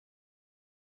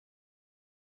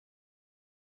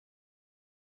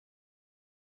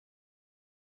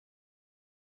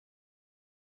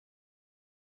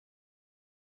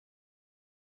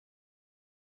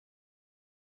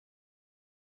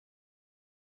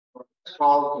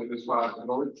called this was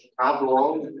Benoit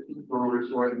Cadorel, who is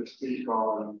going to speak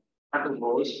on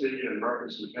hyperbolicity and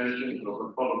representation of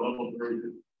a fundamental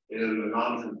group in the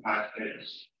non-compact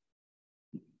case.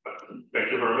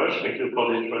 Thank you very much. Thank you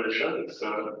for the introduction. It's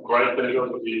a great pleasure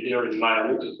to be here in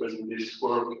Miami to present this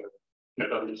work and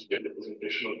get the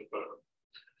presentation of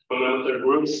fundamental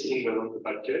groups in the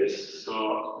non-compact case.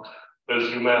 So, as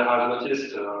you may have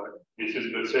noticed, this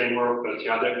is the same work that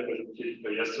Yadek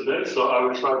presented yesterday. So I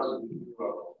will try to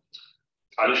do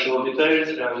additional details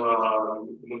and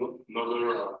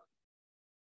another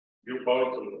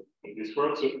viewpoint on this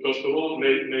work. So first of all,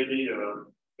 maybe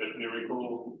let me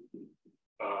recall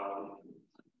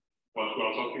what we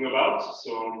are talking about.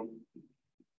 So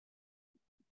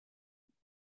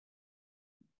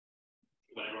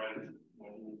I write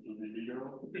to be bigger.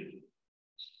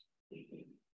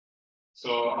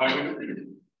 So I will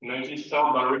maybe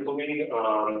start by recalling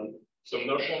some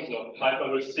notions of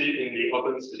hyperbolicity in the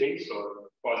open setting, so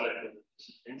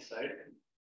quasi-inside.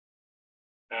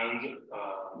 And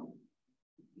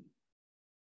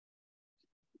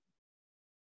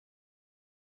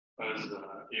as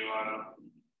Ivan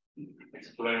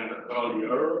explained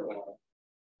earlier, a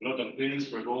lot of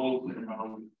things revolve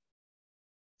around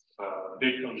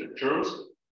big conjectures.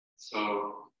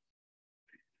 So,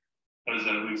 as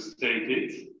I will state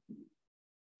it,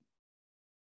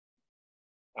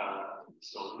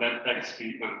 so let X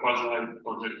be a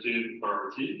quasi-projective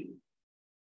variety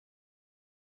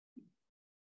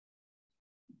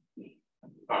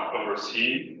over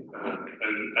C,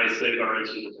 and I say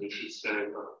variety, but I should say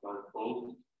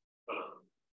manifold,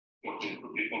 which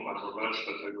could be compatible much,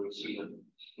 but I will assume that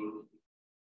it's good.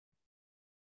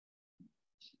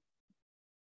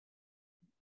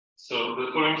 So the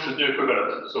following should be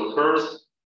equivalent. So first,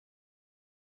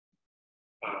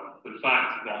 the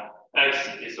fact that X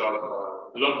is of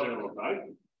log general type.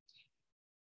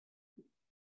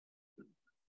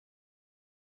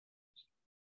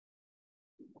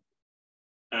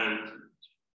 And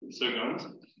second,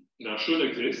 there should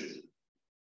exist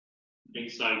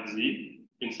inside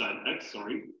X,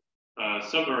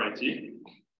 subvariety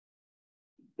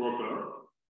proper,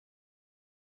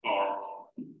 or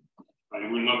I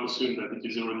will not assume that it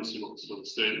is irreducible, so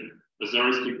say the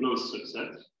Zariski closed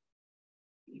subset.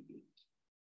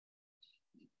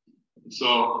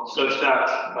 So such that,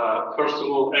 first of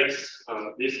all, X,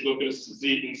 this locus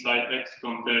Z inside X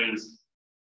contains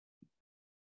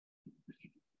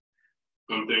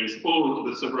all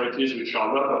the subvarieties which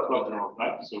are not of log general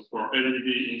type. So for any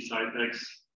V inside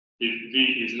X, if V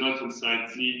is not inside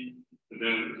Z,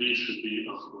 then V should be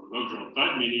of log general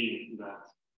type, meaning that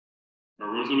a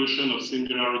resolution of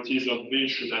singularities of V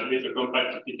should admit a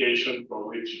compactification for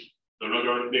which the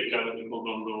logarithmic canonical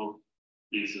bundle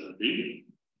is big.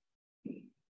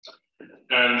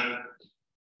 And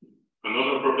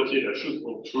another property that should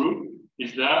hold true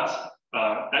is that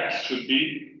X should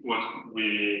be what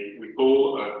we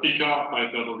call a Picard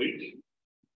hyperbolic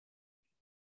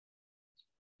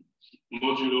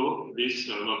modulo this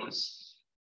locus.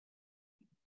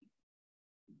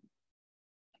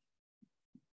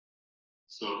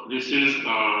 So this is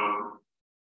the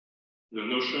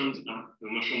notion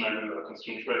I will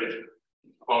concentrate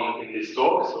on in this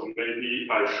talk. So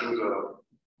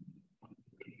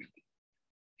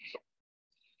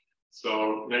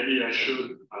maybe I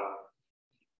should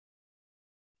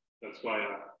that's why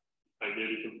I gave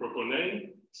it a proper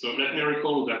name. So let me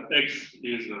recall that X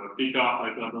is a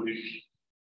Picard hyperbolic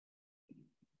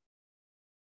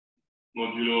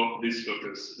modulo this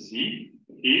locus Z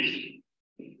if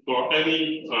for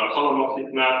any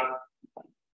holomorphic map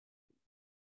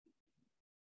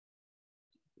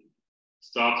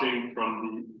starting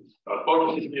from the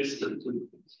positive disk to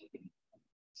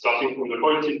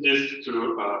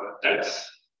X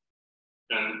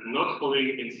and not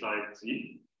falling inside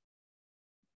Z,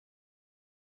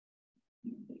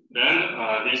 then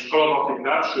this holomorphic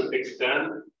map should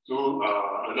extend to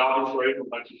an arbitrary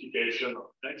compactification of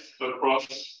X across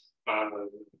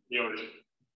the origin.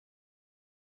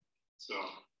 So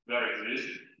there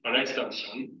exists an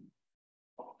extension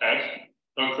of F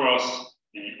across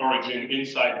the origin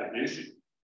inside the disk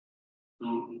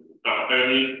to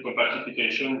any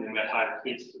compactification in the high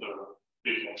fixed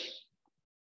difference.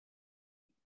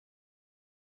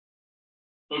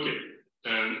 Okay,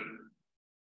 and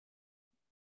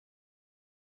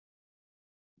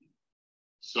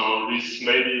so this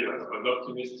may be an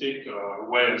optimistic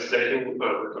way of stating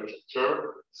the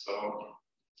conjecture. So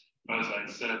as I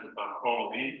said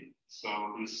orally, so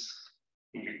this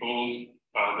will be called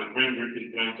the green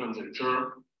repeat plane conjecture,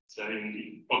 say in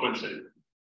the open setting.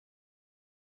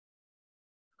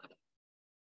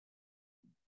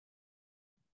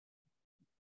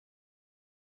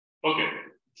 Okay,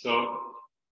 so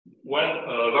when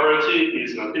a variety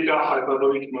is a bigger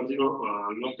hyperbolic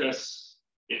modulo locus,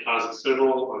 it has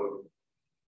several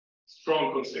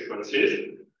strong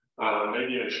consequences.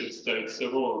 Maybe I should state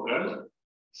several of them.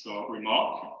 So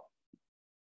remark.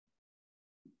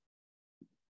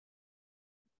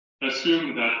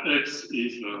 Assume that X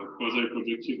is a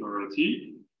quasi-projective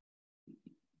variety.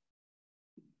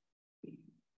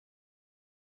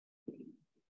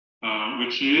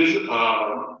 Which is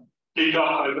bigger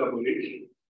hyperbolic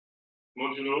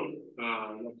modulo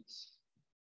locus.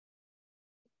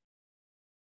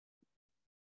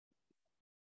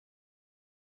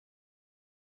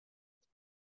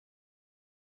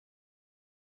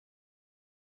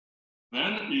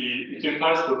 Then it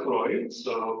implies the following.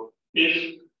 So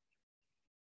if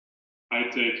I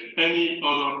take any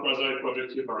other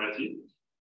quasi-projective variety,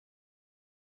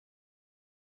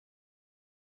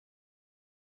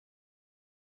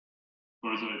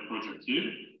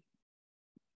 quasi-projective,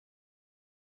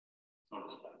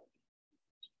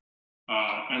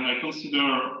 and I consider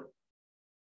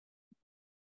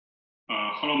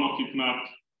a holomorphic map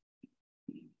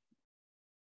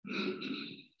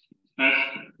F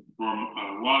from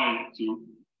Y to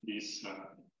this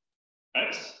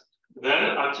X,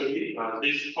 then actually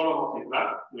this holomorphic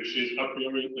map, which is a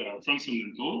priori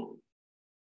transcendental,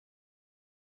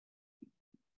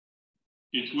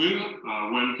 it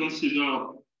will, when considered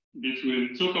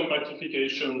between two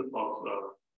compactification of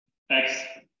X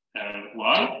and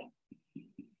Y,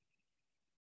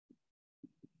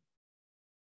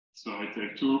 so I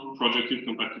take two projective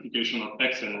compactification of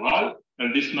X and Y,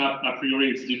 and this map a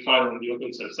priori is defined on the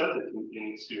open subset.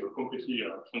 It's completely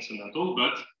transcendental,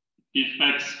 but if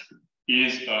X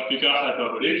is bigger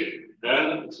hyperbolic,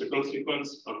 then it's a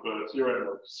consequence of the theorem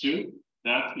of Zuo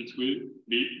that it will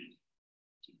be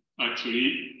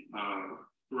actually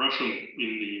Russian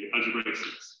in the algebraic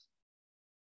sense.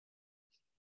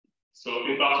 So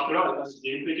in particular, it has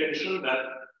the implication that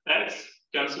X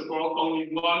can support only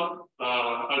one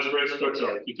algebraic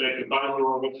structure. If you take a binary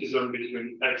homomorphism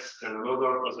between X and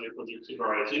another quasi-projective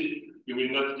variety, you will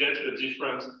not get a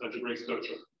different algebraic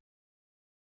structure.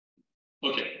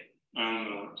 Okay,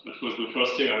 and that was the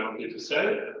first thing I wanted to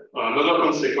say. Another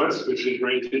consequence, which is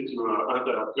related to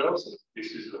anti-hoc curves,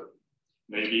 this is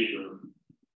maybe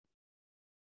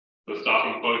the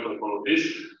starting point of all of this.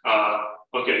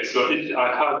 Okay, so if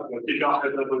I have a bigger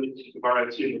hyperbolic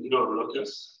variety modulo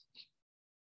locus,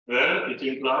 then it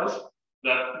implies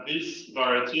that this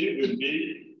variety will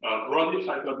be broadly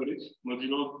hyperbolic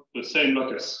modulo the same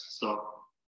locus. So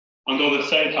under the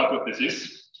same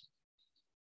hypothesis,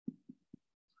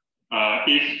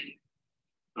 if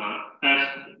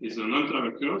F is an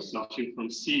entire curve starting from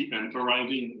C and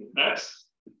arriving in X,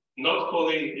 not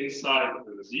falling inside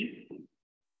the Z,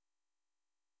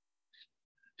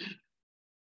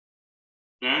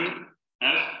 then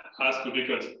F has to be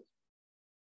constant.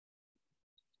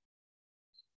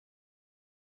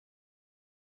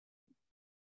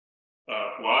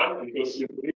 Why? Because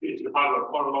simply if you have a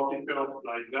holomorphic curve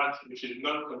like that, which is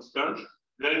not constant,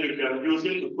 then you can use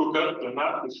it to cook up a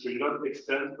map which will not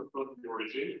extend across the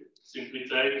origin. Simply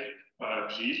take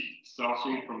G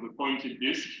starting from the pointed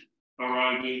disk,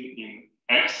 arriving in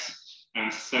X,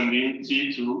 and sending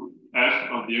T to F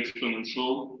of the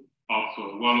exponential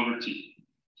of 1 over T.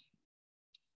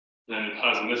 Then it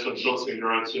has an essential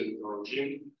singularity in the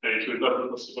origin, and it will not be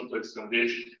possible to extend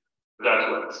it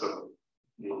that way. So,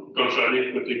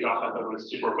 contrary to the Cartan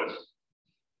hyperbolicity property.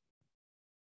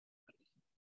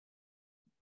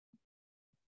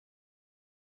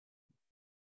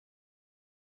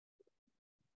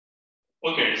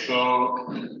 Okay, so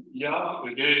yeah,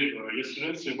 we gave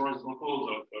yesterday several examples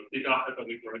of bigger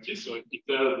hyperbolic varieties. So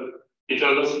it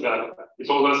told us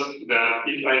that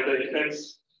if I take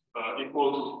X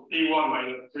equal to P1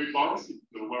 minus 3 points, it's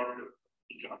the work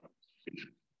of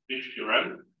this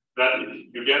theorem, that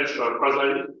you get a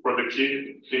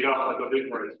quasi-projective bigger hyperbolic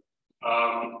variety.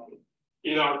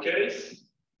 In our case,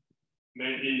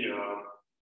 maybe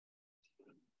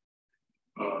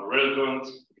relevant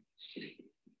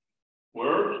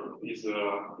word is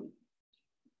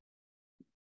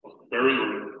very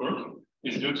relevant word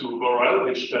is due to Borel,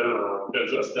 which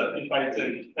tells us that if I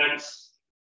take X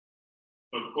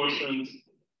a quotient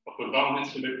of a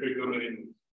bounded symmetric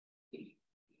domain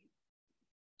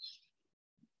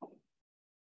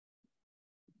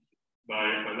by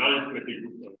an arithmetic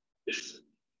group of this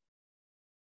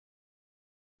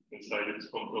inside its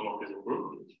conformorphism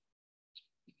group,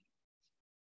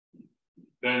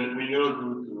 then we know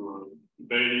due to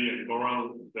Bailey and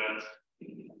Borel that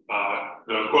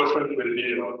the quotient will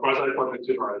be a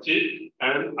quasi-projective variety,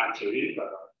 and actually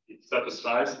it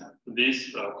satisfies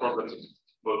this property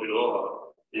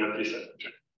modulo the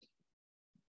anti-symmetry.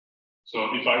 So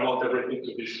if I want everything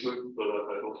to be smooth so that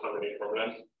I don't have any problem,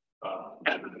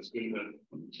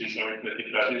 this arithmetic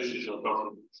lattice is your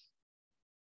problem.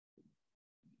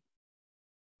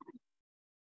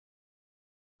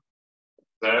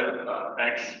 Then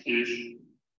X is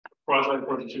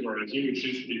quasi-projective variety, which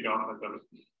is the Cartan.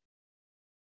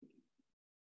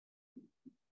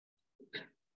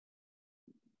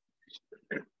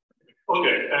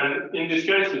 Okay, and in this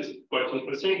case, it's quite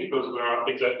interesting because we are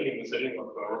exactly in the setting of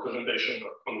representation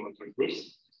of fundamental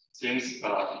groups, since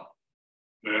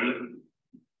then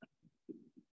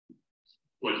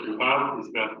what you have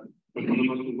is that the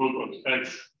fundamental group of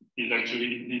X is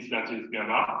actually this lattice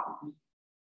gamma.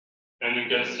 And you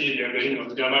can see the embedding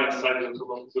of gamma inside the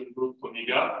fundamental group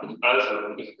omega as a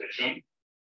representation.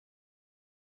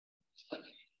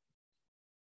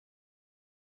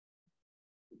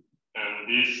 And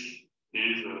this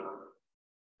is a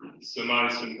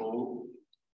semi-simple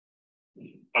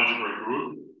algebraic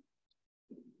group,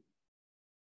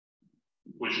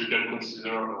 which you can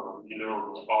consider either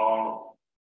R,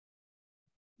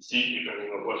 C, depending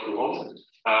on what you want.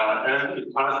 And it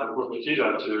has the property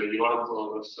that you have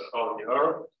told us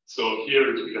earlier. So here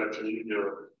it will actually be a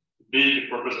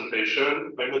big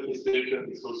representation. If I'm not mistaken,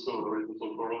 it's also a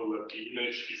horizontal curl that the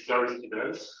image is Zariski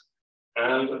dense.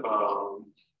 And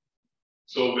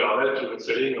so we are left with a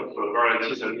setting of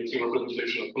varieties admitting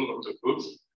representation of fundamental groups.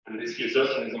 And this gives us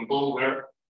an example where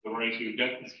the variety you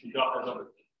get is bigger as a.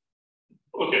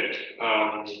 Okay.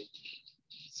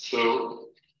 So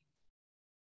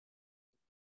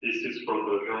this is for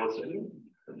the general setting.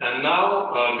 And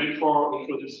now, before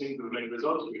introducing the main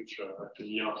results, which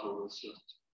actually are told us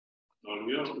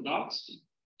earlier about,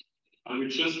 I will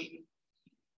just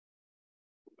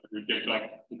get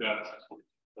back to that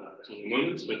in a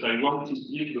moment, but I want to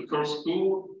give the first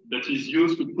tool that is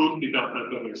used to prove the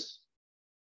Cartan-Claudon-Eyssidieux.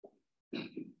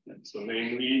 So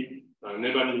namely,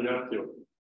 Nebel-linear theory.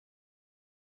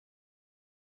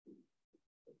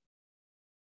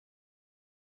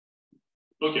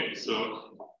 Okay,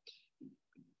 so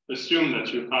assume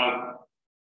that you have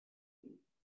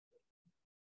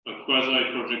a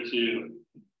quasi-projective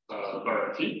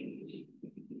variety.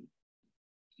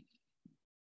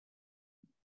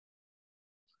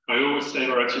 I always say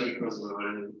variety because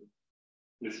I'm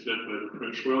misled by the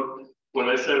French word. When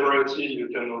I say variety, you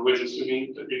can always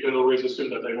assume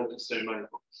that I want to say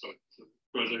manifold. So it's a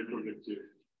quasi-projective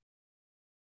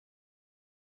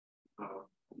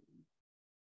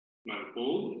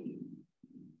manifold.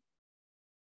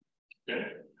 Okay.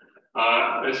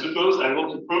 I suppose I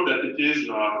want to prove that it is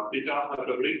beta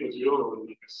hyperbolic modulo.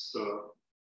 So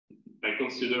I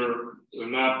consider a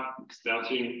map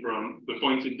starting from the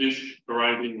pointed disk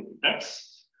arriving in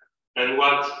X. And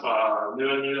what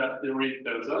Nebel-linear theory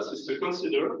tells us is to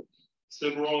consider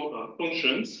several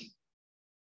functions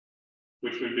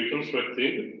which will be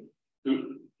constructed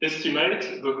to estimate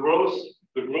the growth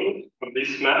of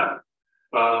this map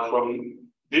from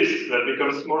this that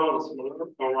becomes smaller and smaller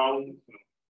around.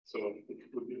 So it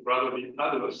would be rather be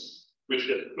adders, which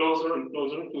get closer and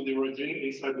closer to the origin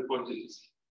inside the pointed disk.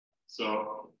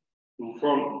 So to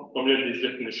formulate this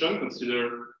definition,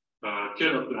 consider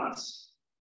Keller class.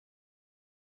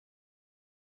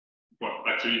 Well,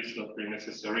 actually, it's not really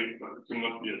necessary, but it will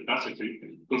not be a class.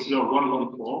 Actually, consider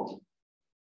 114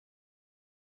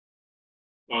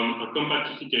 on a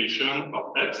compactification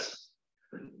of X,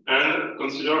 and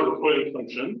consider the following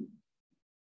function.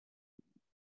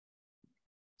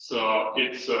 So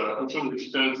it's a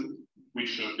function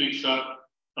which picks up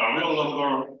a real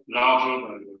number larger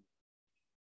than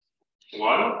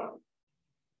 1,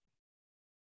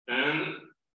 and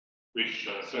which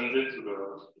sends it to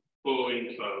the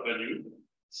following value.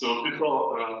 So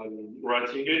before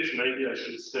writing it, maybe I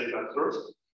should say that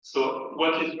first. So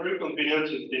what is very convenient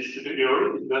in this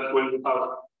theory is that when you have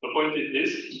a pointed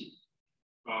disk,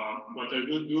 what I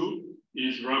would do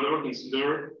is rather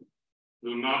consider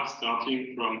the map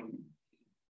starting from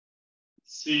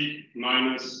C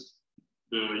minus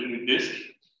the unit disk,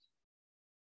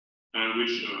 and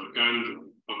which kind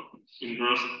of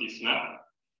inverse this map.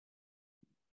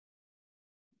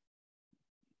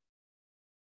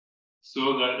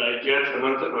 So that I get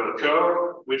a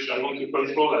curve which I want to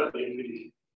control at the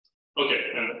infinity.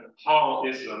 Okay, and how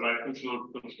is my functional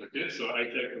constructed? So I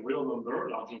take a real number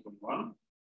larger than 1,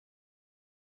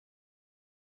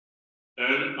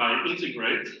 and I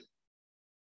integrate.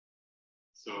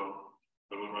 So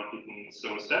I will write it in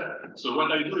several steps. So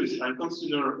what I do is I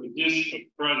consider a disk of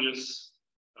radius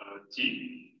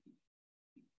t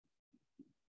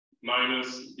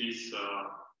minus this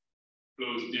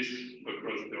closed disk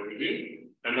across the origin,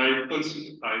 and I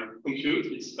compute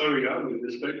its area with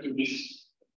respect to this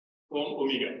form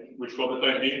omega, which for the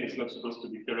time being is not supposed to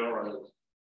be clear.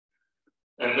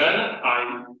 And then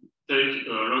I take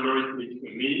a logarithmic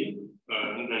mean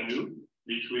value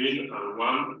between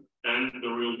 1 and the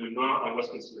real number I was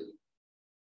considering.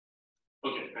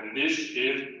 Okay, and this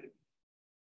is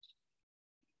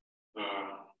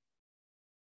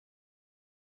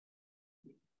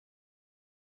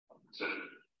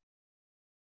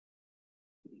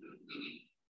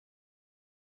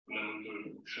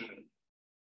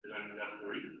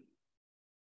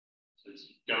so it's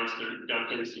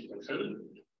characteristic function.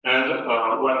 And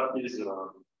what is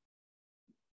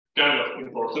kind of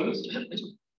important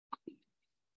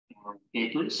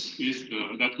is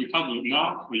that we have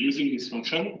now, using this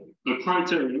function, the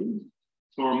criterion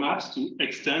for maps to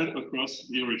extend across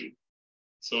the origin.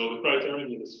 So the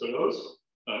criterion is as follows.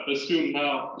 Assume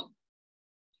now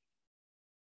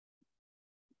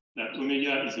that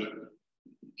omega is a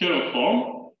scalar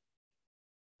form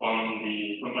on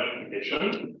the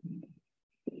compactification.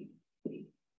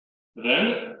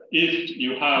 Then, if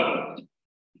you have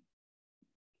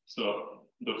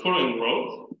the following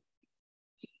rows,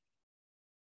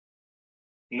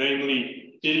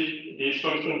 namely, if this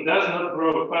function does not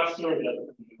grow faster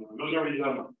than the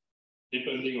logarithm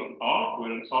depending on r,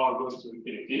 when r goes to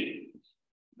infinity,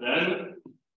 then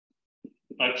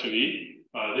actually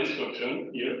this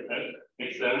function here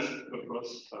extends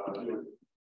across the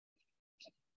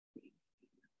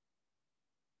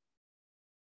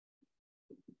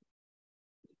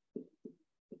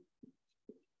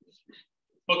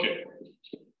Okay,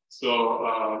 so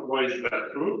why is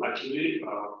that true? Actually,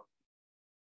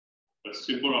 a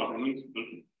simple argument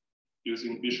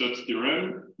using Bishop's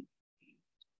theorem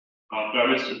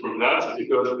permits to prove that,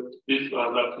 because if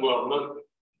that were not,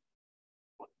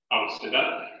 I would say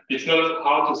that, it's not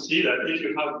hard to see that if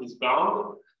you have this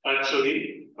bound,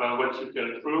 actually, what you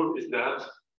can prove is that,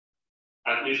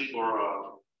 at least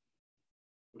for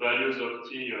values of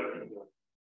t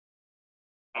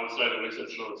outside of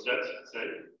exceptional sets, say,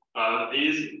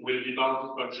 these will be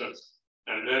bounded functions.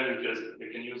 And then you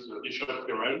can use the Bishop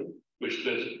theorem, which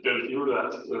tells you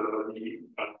that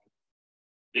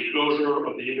the closure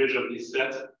of the image of this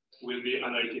set will be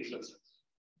analytic subset,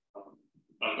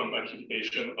 a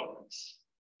compactification of this.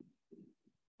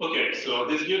 Okay, so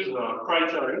this gives a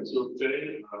criterion to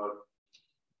obtain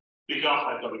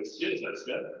Picard hyperbolicity, as I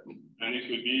said, and it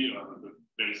will be the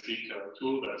basic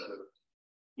tool that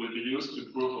will be used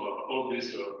to prove all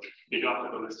these Picard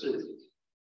hyperbolicity.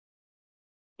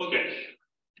 Okay,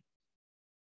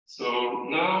 so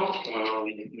now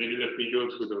maybe let me go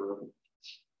to the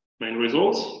main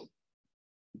results.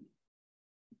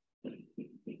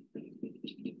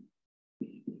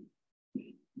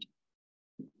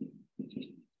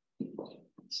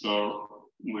 So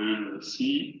we'll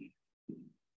see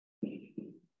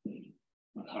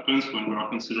what happens when we are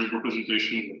considering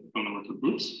representation of fundamental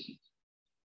groups.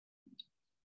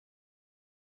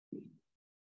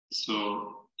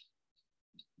 So,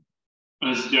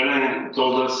 as Yann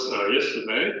told us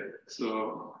yesterday,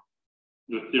 so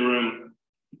the theorem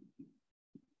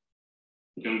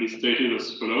can be stated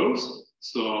as follows.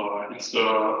 So it's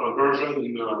a version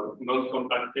in the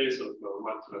non-compact case of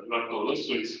what Yann told us.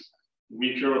 So it's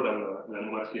weaker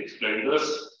than what he explained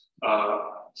us.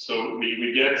 So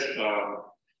we get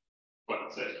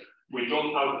we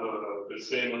don't have the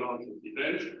same amount of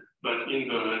details, but in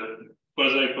the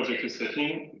quasi-projective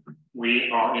setting, we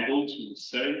are able to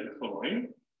say the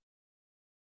following.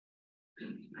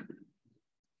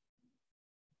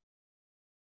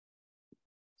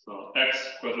 So X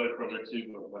quasi-projective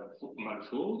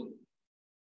manifold,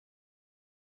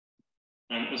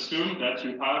 and assume that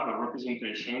you have a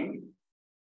representation,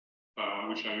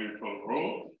 which I will call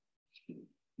rho,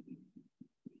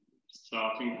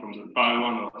 starting from the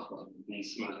pi1 of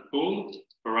this manifold,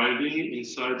 arriving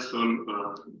inside some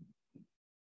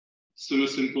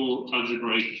semi-simple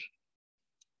algebraic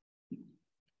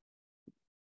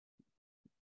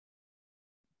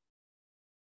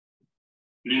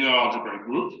linear algebraic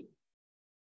group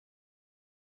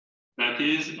that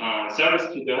is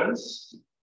Zariski dense,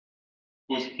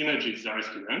 whose image is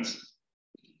Zariski dense.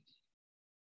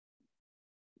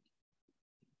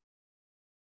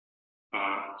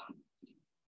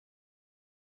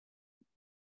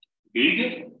 Big,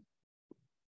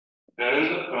 and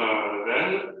then,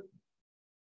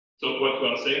 so what we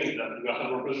are saying is that we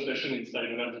have a representation inside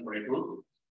an algebraic group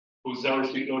whose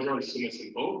Zariski closure is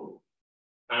semi-simple,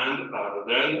 and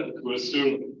then to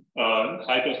assume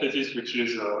hypothesis which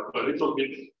is a little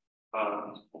bit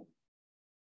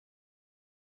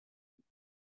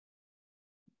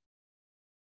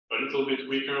a little bit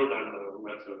weaker than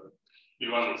what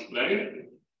Ivan explained.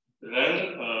 Then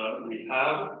we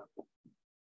have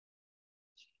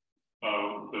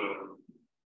the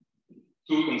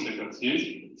two consequences.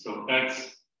 So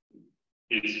X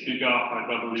is Picard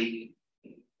hyperbolic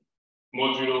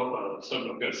modulo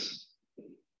sublocus.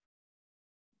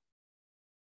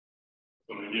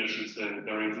 So maybe I should say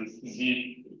there exists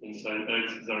Z inside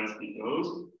X, Zariski knows.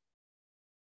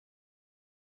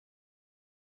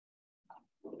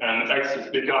 And X is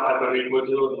Picard hyperbolic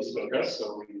modulo this locus, so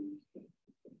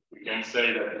we can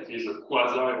say that it is a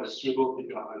quasi or pseudo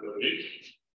Picard hyperbolic.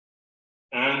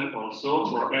 And also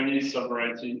for any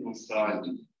subvariety inside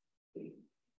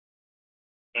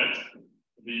X,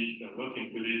 V not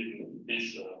included in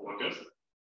this locus,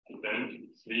 then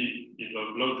V is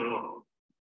a block draw.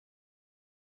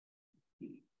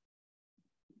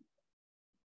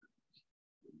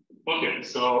 Okay,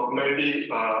 so maybe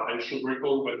I should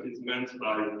recall what is meant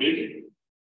by big.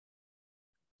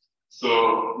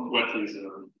 So what is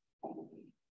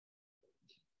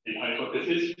the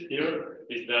hypothesis here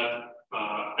is that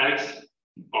X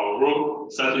or rho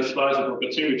satisfies a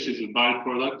property which is a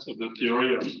byproduct of the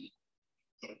theory of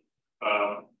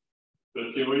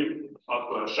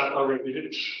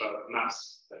Shafarevich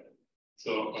maps.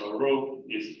 So rho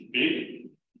is big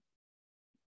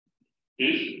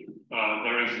if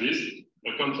there exists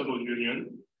a countable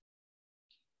union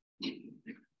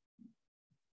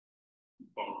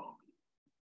or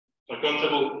a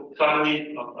countable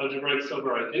family of algebraic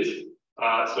subvarieties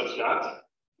such that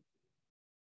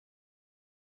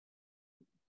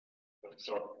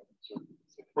so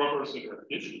proper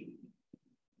subvarieties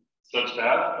such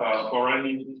that for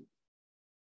any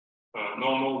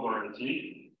normal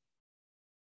variety,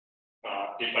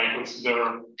 if I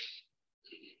consider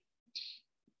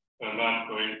a map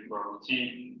going from T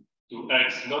to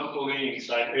X not falling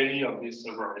inside any of these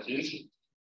subvarieties,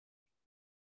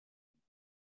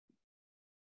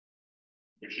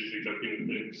 which is exactly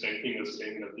the same thing as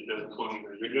saying that it doesn't fall in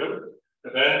the union,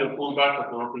 then the pullback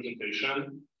of the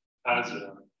representation has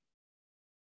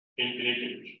infinite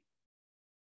image.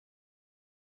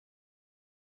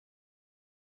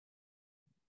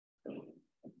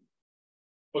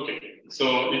 Okay,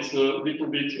 so it's a little bit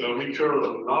richer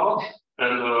than large,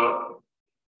 and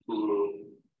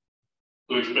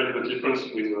to explain the difference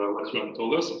with what you have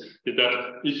told us, is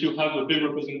that if you have a big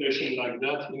representation like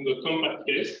that in the compact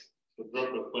case, the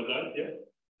drop of quasi here,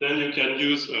 then you can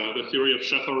use the theory of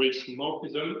Shafarevich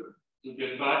morphism to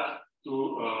get back to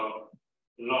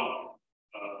large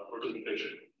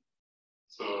representation.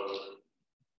 So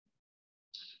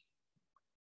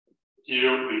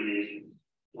here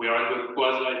we are in the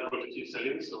quasi-projective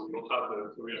setting, so we don't have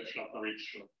the theory of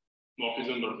Shafarevich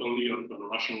morphism, but only on the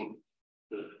rational,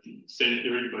 the same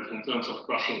theory, but in terms of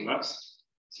rational maps.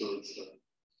 So it's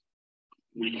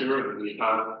weaker, and we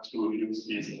have to use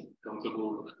this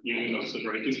countable union of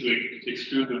subvarieties to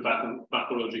exclude the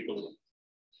pathological.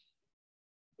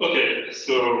 Okay,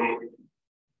 so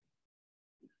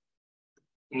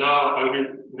now I will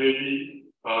maybe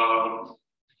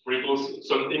recall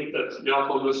something that Jan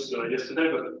told us yesterday,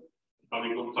 but I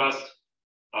will go fast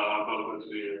about what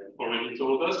we already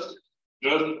told us.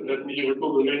 Just let me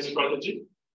recall the main strategy.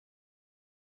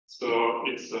 So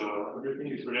it's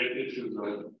everything is related to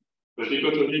the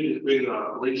dichotomy between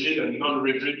rigid and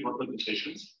non-rigid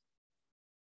representations.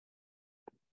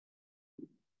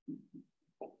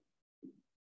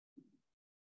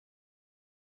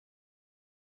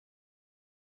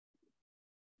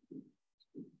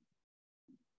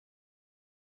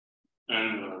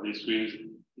 And this will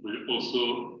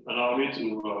also allow me to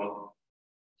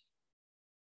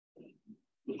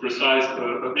precise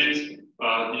a bit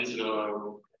this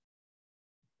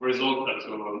result that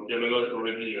Yamanoi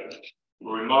already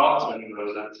remarked, and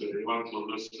that Ivan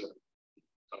told us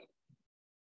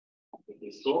in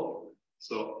his talk.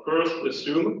 So first,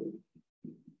 assume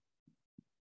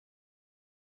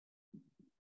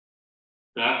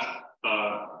that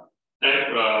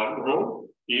rho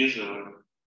is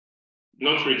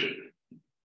not rigid.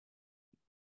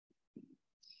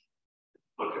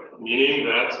 Okay, meaning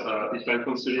that if I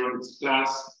consider its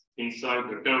class inside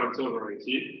the character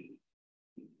variety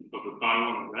of the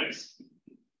power of X,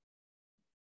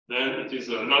 then it is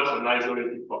not an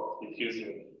isolated part. It is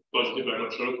a positive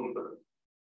dimensional component.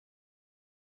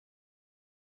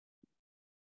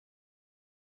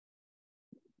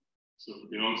 So it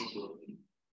belongs to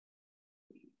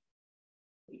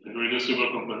a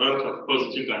reducible component of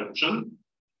positive dimension.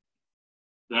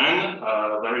 Then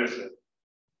there is a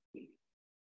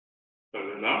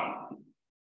lambda.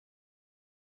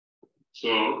 So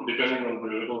depending on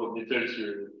the level of details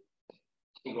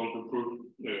you want to prove,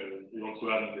 you want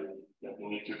to add, you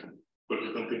need to put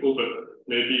different people, but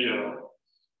maybe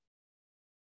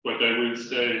what I will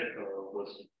say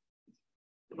was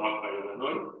about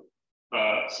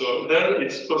Yamanoi. So then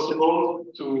it's possible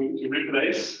to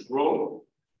replace rho.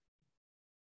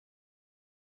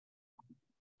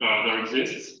 There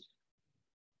exists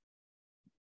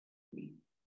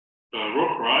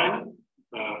rho prime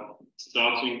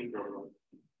starting from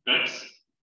X,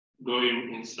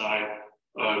 going inside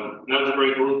an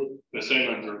algebraic group, the same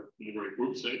algebraic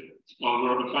group, say,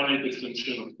 over a finite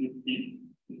extension of P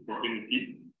for any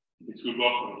P. It will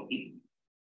work on P.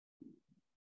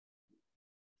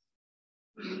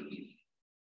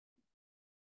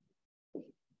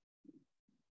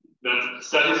 That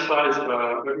satisfies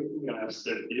everything I have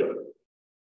said here,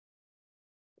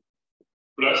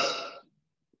 plus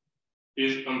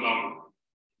is unbounded.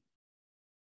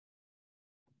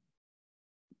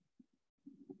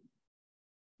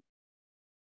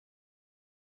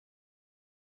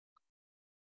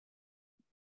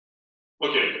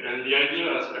 Okay, and the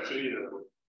idea is actually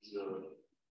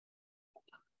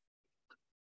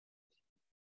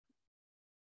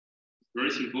very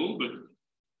simple, but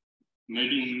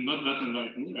maybe not that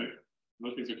enlightening. I'm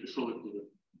not exactly sure what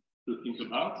to think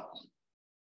about.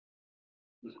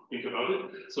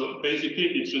 It. So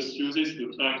basically, it just uses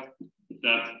the fact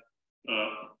that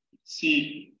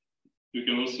C, you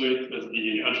can also it as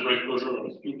the algebraic closure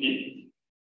of QP,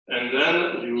 and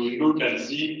then you look at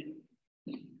Z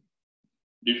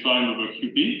defined over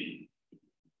QP,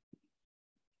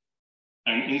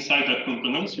 and inside that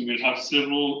component, you will have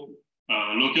several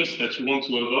locus that you want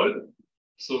to avoid.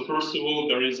 So first of all,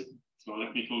 there is, so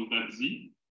let me call that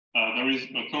Z. There is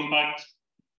a compact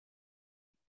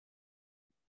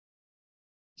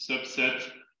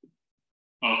subset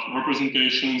of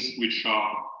representations which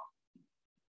are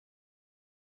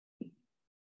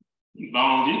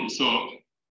bounded. So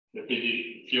let me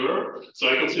be clearer. So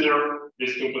I consider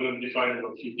this component defined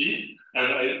over QP, and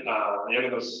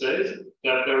Yamanoi says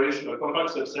that there is a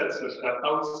compact subset such that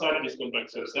outside this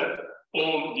compact subset,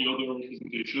 all the other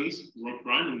representations, rho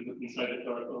prime inside the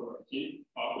hierarchy,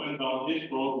 are unbounded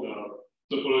for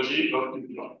the topology of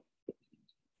QP.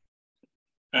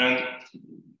 And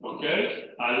okay,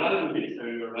 I lied a bit, I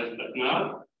will write that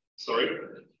now. Sorry.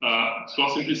 For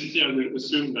simplicity, I will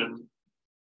assume that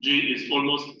G is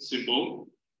almost simple,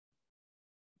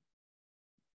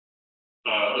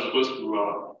 as opposed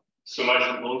to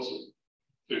semi-simple.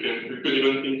 So you could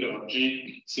even think of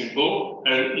G simple,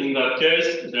 and in that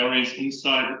case, there is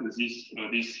inside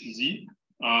this Z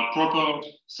proper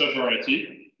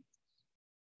subvariety.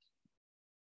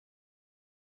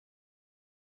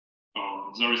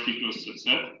 Zariski closed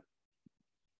subset,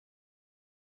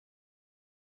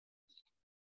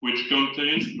 which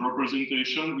contains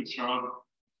representation which are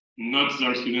not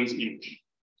Zariski-dense image.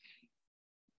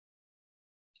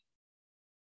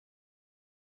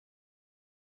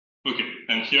 Okay,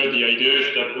 and here the idea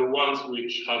is that the ones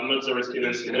which have not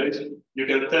Zariski-dense image, you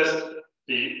can test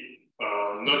the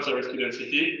not Zariski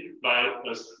density by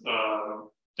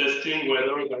testing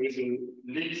whether there is a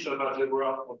Lie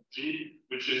subalgebra of G,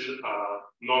 which is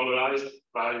normalized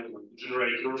by the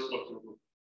generators of the group.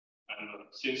 And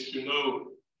since you know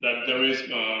that there is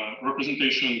a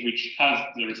representation which has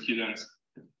the Zariski-dense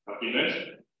image,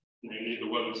 namely the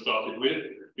one we started with,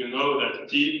 you know that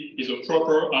T is a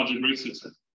proper algebraic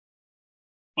subset.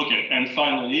 Okay, and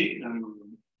finally,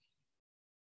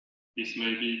 this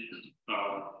may be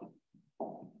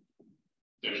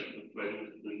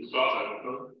I don't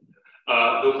know.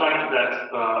 The fact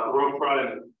that rho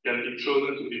prime can be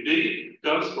chosen to be big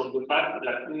comes from the fact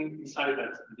that inside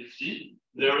that DC,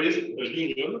 there is a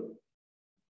union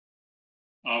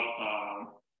of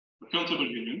a countable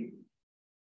union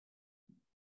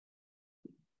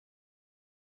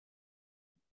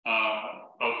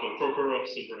of a proper of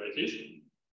subvarieties.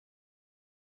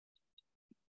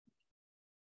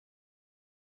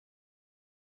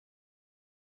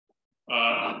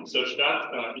 Such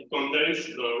that it contains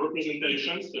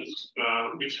representations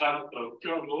which have a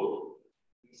kernel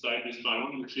inside this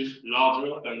biome, which is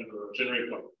larger than the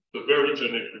generic one, the very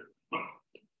generic one.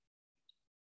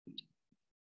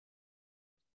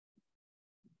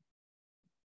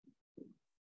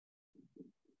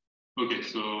 Okay,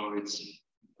 so it's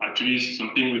actually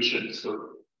something which looks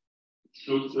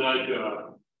like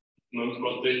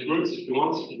non-quantitative groups. If you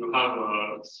want, you have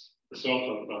a sort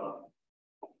of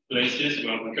places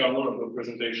where the kernel of the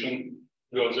representation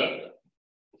goes up,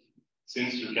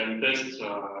 since you can test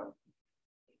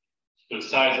the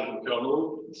size of the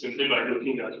kernel simply by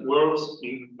looking at words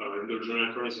in the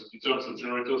generators, in terms of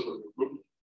generators of the group,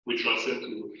 which are set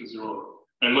to 0.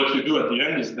 And what you do at the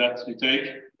end is that you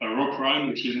take a row prime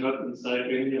which is not inside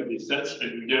any of these sets,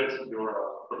 and you get your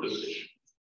representation.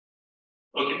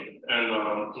 Okay, and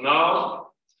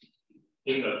now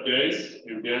in that case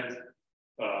you get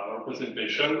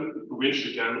representation to which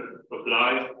you can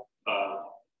apply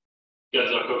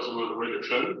Katzarkov-Zuo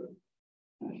reduction.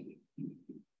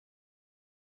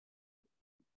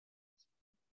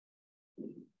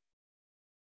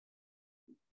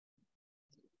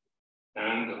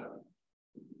 And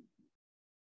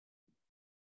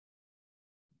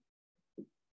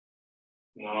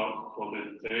now for the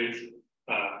details,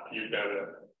 you can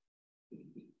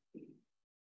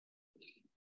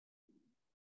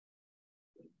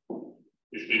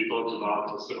if we talked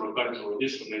about several times already,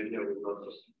 so maybe I will not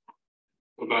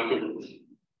go back a bit.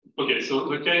 Okay, so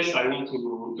the case I want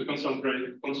to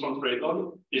concentrate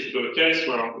on is the case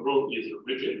where rho is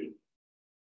rigid.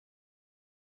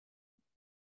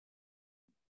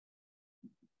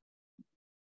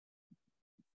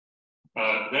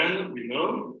 Then we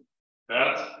know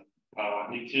that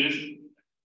it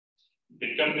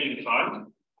can be defined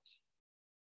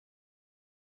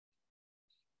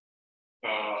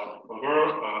over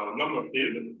a number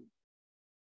field.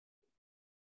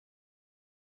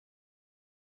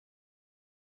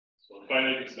 So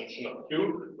finite extension of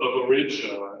Q, over which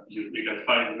you can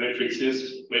find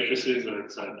matrices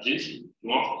inside G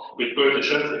with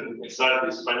coefficients inside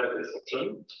this finite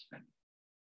extension.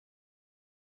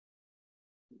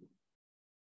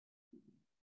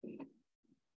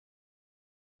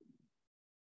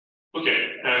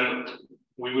 Okay, and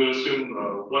we will assume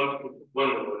one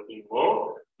thing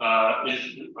more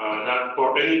is that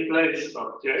for any place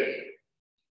of K,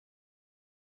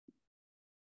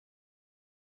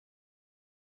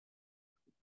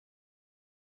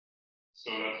 so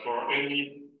that for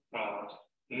any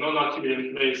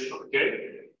non-Archimedean place of K,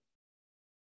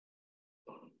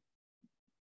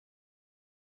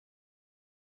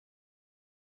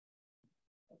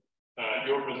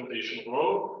 your representation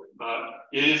rho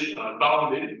is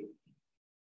bounded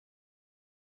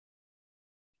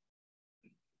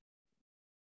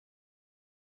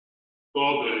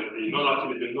for the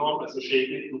non-Archimedean norm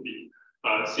associated to B.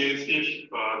 Since if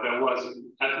there was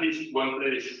at least one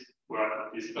place where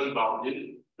it is unbounded,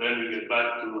 then we get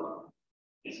back to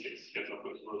this case,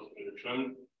 Katzarkov-Zuo reduction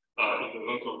in the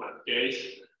non-compact case,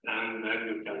 and then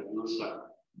you can use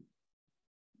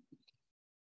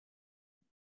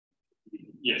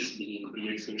yes, the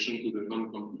extension to the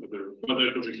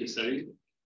quasi-projective series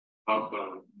of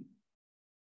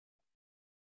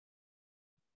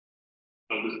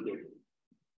this thing.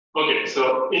 Okay,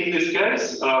 so in this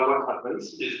case, what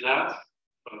happens is that,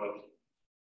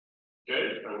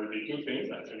 okay, there will be two things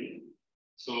actually.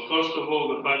 So first of all,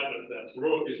 the fact that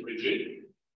rho is rigid.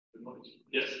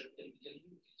 Yes? Can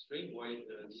you explain why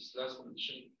this last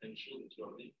condition ensure that you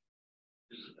are big?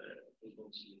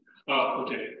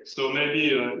 Okay, so maybe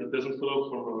it doesn't follow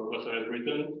from what I've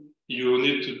written. You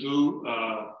need to do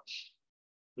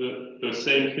the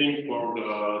same thing for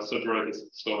the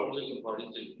subvarieties. So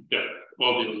yeah,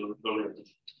 all the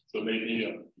varieties. So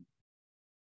maybe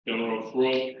kernel of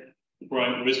rho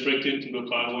prime restricted to the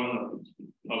phi one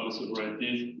of the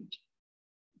subvarieties.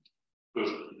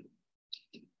 Good.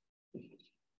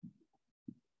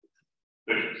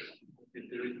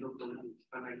 There is no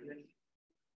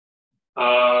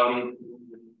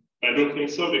I don't think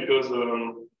so, because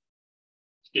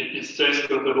it stays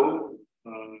countable.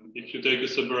 If you take a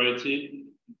subvariety,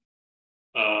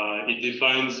 it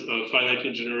defines a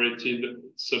finitely generated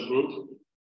subgroup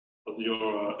of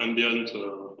your ambient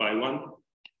phi one.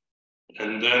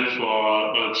 And then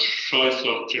for a choice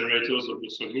of generators of the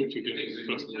subgroup, you can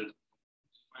consider.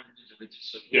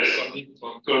 Yes, coming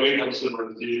from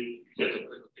subvarieety. Yeah.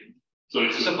 So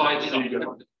it's a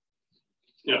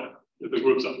yeah, the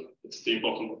groups are. It's the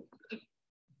important one.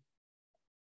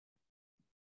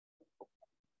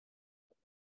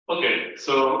 Okay,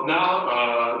 so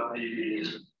now the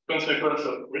consequence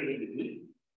of rigidity.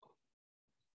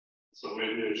 So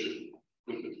maybe I should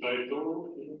put the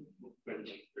title.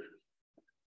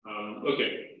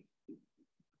 Okay.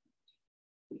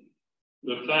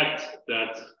 The fact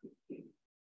that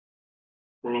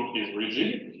rho is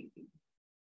rigid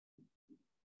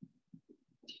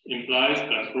implies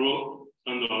that rho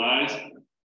underlies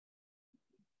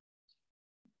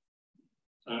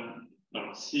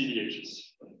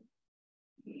CDHs.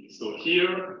 So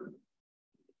here,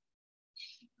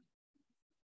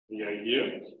 the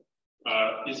idea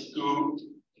is to,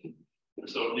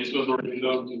 so this was already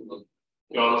known to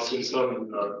Carl Simpson in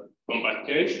the compact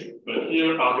case, but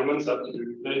here arguments have to be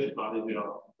replaced by their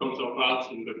counterparts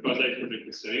in the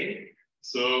quasi-projective setting.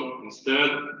 So instead,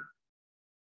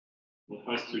 it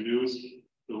has to use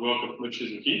the work of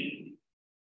Mochizuki.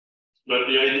 But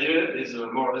the idea is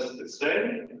more or less the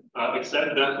same,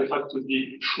 except that we have to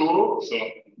be sure. So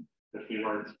let me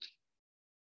write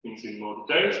things in more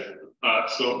details.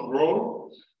 So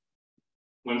rho,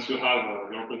 once you have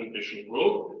your representation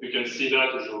rho, you can see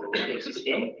that as a local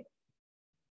system.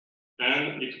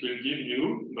 And it will give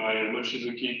you, by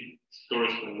Mochizuki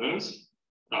correspondence,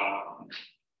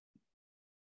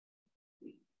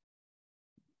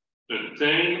 the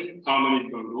same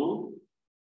harmonic bundle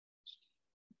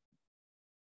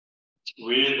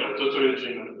with a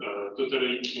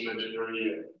totally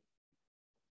imaginary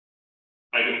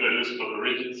eigenvalues for the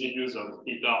residues of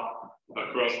theta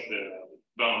across the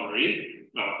boundary,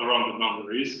 around the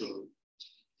boundary. So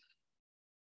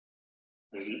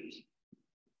maybe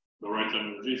the right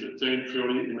terminology is a same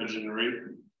purely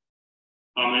imaginary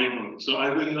harmonic bundle. So I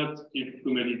will not give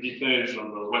too many details on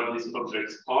what these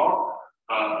objects are,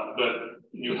 but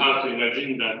you have to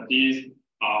imagine that these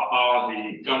are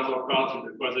the counterparts in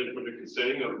the quasi-projective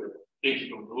setting of the X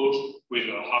bundles with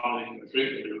a harmonic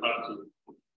metric, and you have to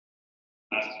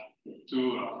ask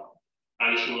two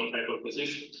additional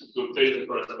hypotheses to obtain the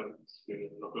correspondence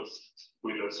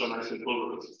with some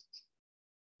isental resistance.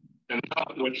 And now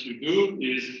what you do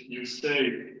is you say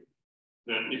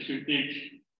that if you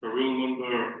pick a real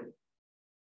number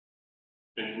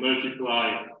and you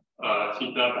multiply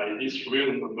theta by this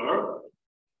real number,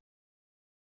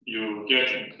 you get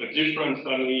a different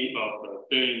family of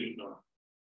plane.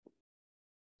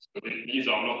 So these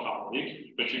are not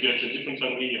harmonic, but you get a different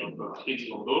family of X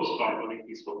bundles, harmonic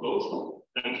X bundles.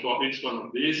 And for each one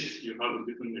of these, you have a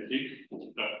different metric,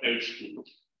 H2.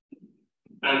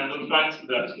 And the fact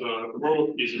that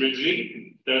rho is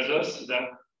rigid tells us that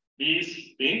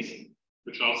these things,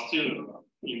 which are still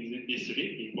in this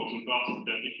the important part is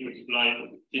that if you multiply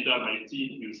theta by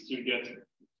t, you still get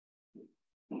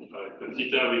the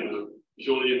theta with the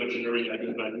purely imaginary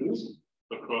eigenvalues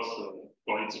across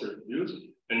for its residues,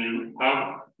 and you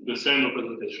have the same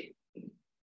representation.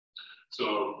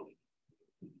 So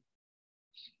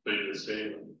the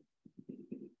same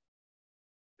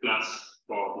class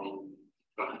for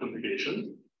the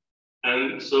complication.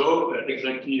 And so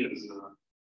exactly as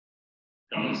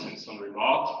Carlos and some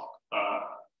remarked,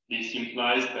 this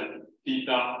implies that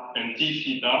theta and t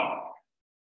theta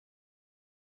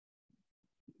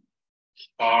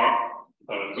are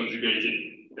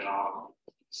conjugated. They are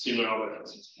similar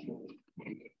references.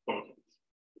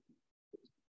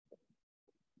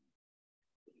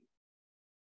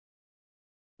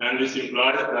 And this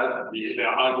implies that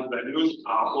their eigenvalues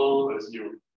are all 0.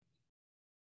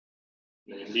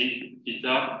 Namely,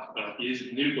 theta is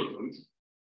nilpotent.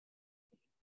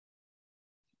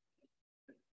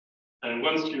 And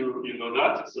once you know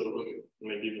that, so okay,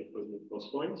 maybe that was the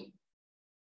first point.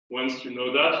 Once you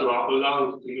know that, you are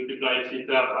allowed to multiply theta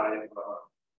by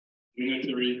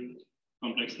unitary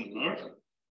complex number.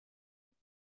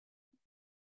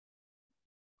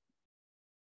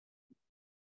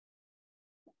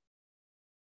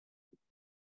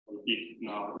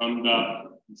 Now lambda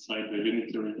inside the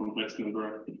unitary complex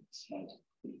number inside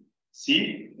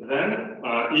C. Then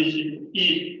if you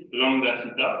E lambda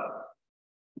theta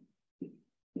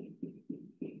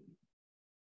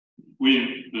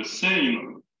with the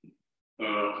same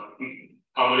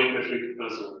harmonic metric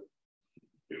as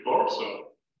before,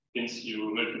 so since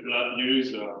you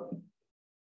use a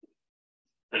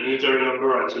unitary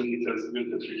number, actually it is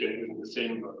good that you can use the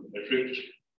same metric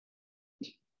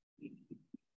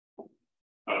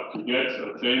to get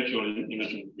a same purely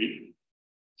imaginary.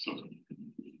 So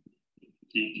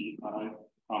TPI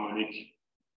harmonic.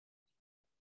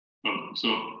 So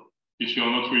if you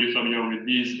are not really familiar with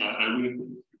these, I will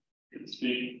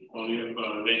speak only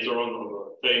later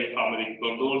on same harmonic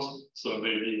bundles. So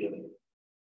maybe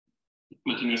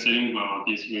but in a setting where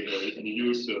this will be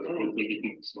used a little bit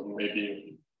more. So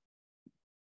maybe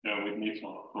with me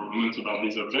for a moment about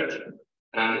this object.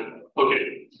 And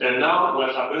okay, and now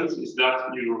what happens is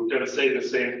that you can say the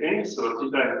same thing. So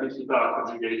theta and theta are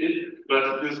conjugated,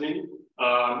 but using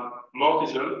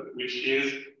morphism, which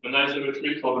is an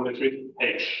isometric for the metric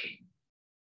H.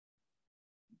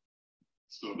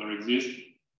 So there exists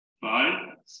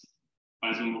phi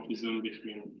isomorphism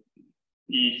between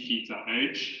E theta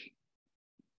H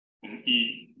and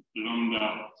E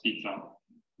lambda theta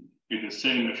with the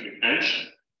same metric H.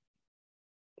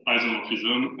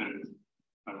 Isomorphism, and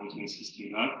I want to insist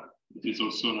on that, it is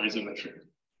also an isometric.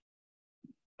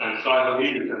 And finally,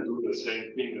 you can do the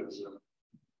same thing as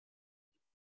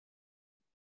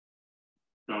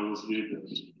Carlos did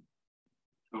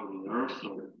earlier.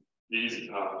 So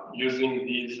using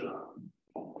these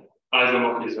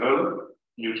isomorphism,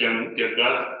 you can get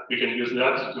that. You can use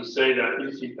that to say that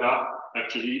E theta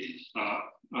actually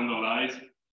underlies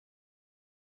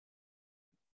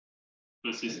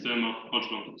the system of Hodge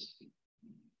bundles.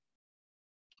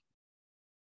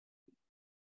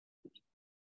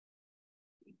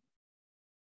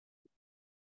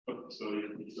 So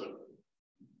it's a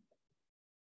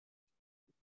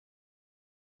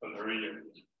very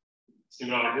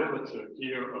similar idea, but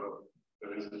here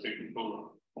there is a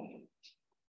technical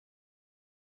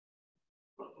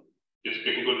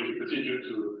difficulty due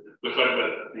to the fact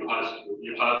that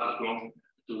you have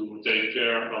to take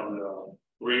care of the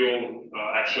real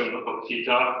action of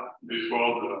theta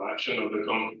before the action of the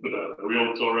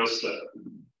real torus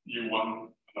you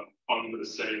want on the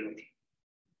same.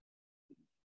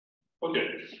 Okay.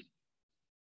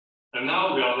 And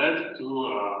now we are led to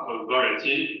a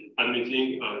variety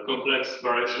admitting a complex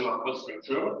variation of Hodge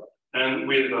structure, and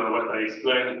with what I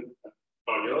explained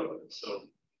earlier. So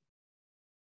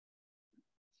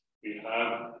we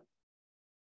have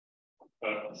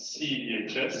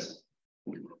CDHS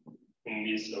in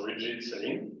this rigid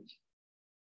setting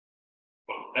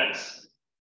of X.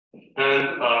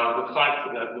 And the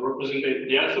fact that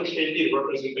the associated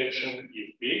representation is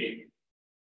big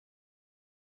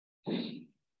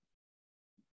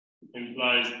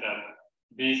implies that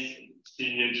this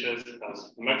CDHS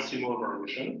has maximal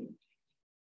variation.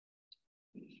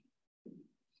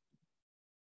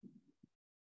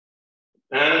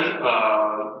 And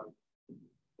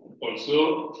also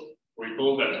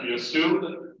recall that we assumed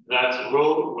that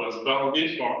rho was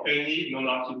bounded for any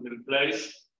non-Archimedean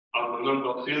place of the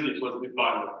number field it was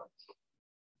defined.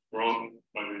 Rho,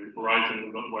 when we write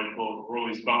in the whiteboard, rho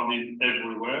is bounded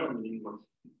everywhere, meaning what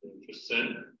we just said,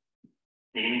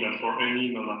 meaning that for any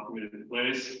non-Archimedean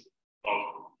place of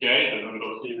K, the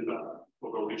number field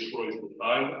over which rho is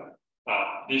defined,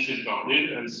 this is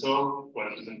bounded. And so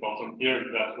what is important here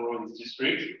is that rho is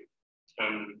discrete,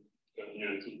 and you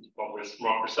know, to be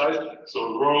more precise.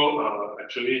 So rho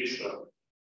actually it's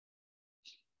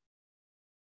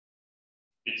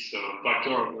a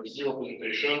factor of the zero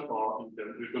representation, or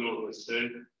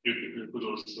you could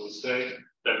also say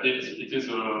that it is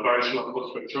a variation of Hodge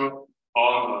structure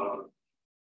on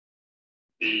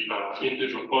the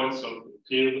integer points of the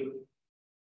field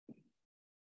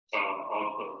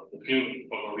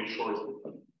over which rho is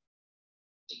defined.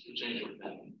 You change your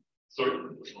pen. Sorry.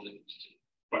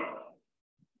 Right.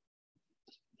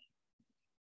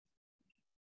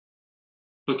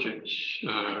 Okay.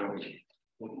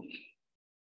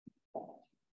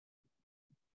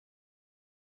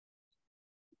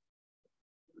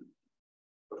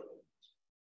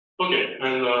 Okay,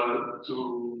 and to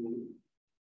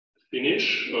finish,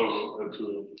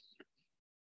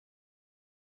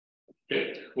 okay,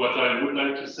 what I would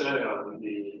like to say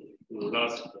in the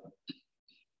last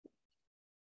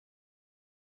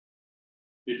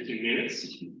 15 minutes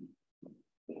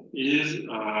is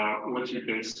what you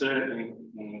can say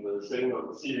in the setting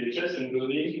of CHS,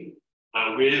 including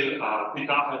with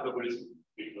theta hyperbolicity,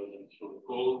 because if you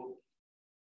recall,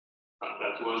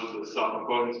 that was the starting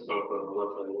point of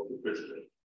what I want to present.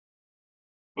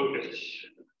 Okay.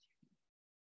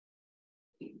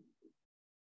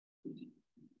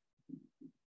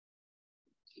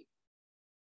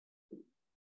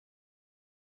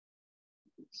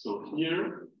 So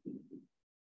here,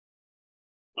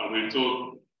 I will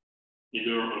talk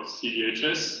either of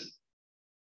CDHS,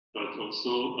 but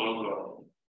also of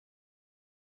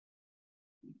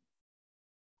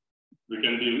we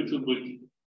can be a little bit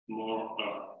more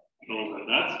general than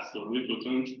that. So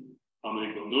nilpotent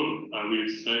harmonic bundle, I will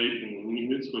say in a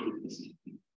minute what it is.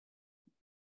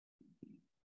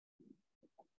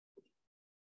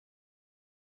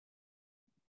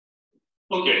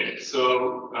 Okay,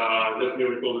 so let me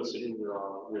recall the setting we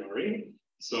are in.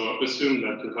 So assume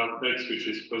that you have X which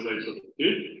is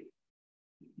quasi-projective.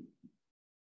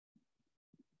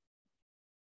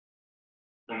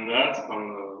 And that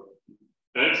on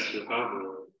X you have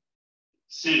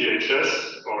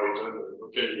CDHS or even local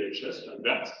DHS like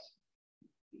that.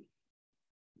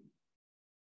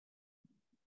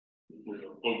 With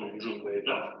open Joule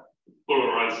data,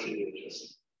 polarized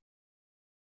CDHS.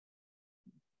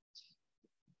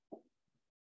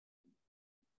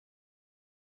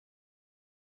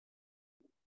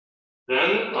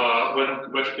 Then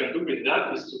what you can do with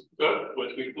that is to cut what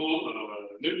we call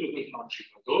nilpotent hardship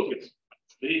model, which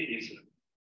actually is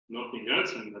nothing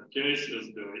else in that case as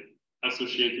the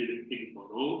associated Higgs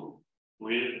model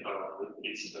with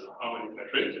its harmonic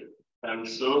metric. And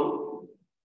so,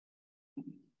 if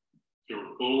you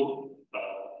recall,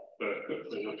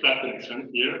 the flat connection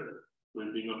here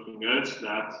will be nothing else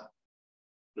than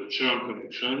the Chern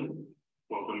connection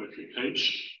for the metric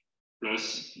H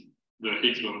plus the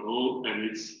Higgs bundle and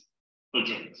its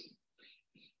adjoint.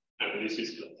 And this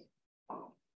is flat.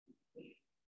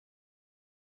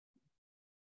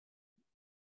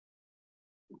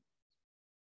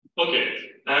 Okay,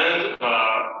 and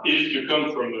if you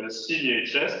come from a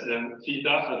CVHS, then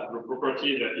theta has the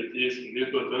property that it is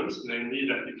nilpotent, namely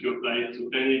that if you apply it to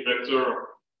any vector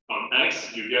on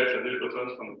X, you get a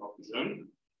nilpotent homomorphism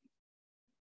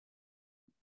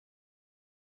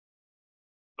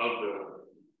of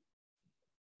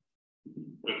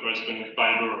the corresponding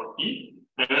fiber of E.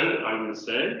 And I will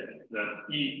say that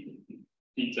E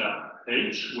theta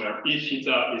H, where E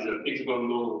theta is an Higgs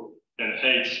bundle and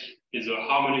H is a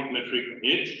harmonic metric on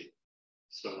it.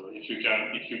 So if you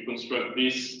construct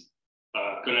this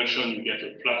connection, you get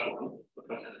a flat one, a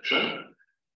flat connection.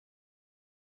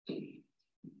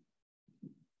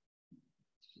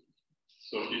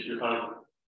 So if you have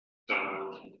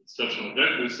such an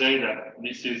object, we say that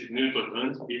this is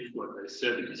nilpotent if what I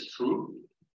said is true.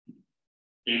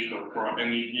 If for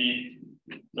any E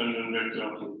tangent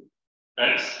vector to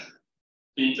X,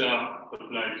 theta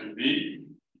applied to B,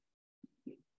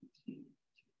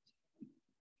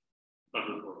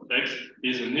 X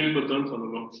is a nilpotent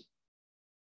homomorphism.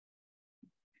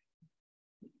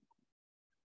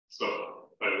 So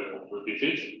I will repeat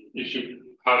it. If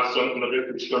you have some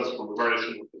object which comes from the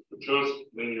variation of the structures,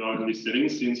 then you are in this setting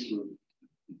since you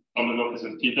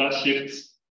homomorphism theta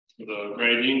shifts the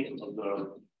grading of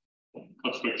the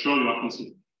structure you are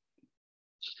considering.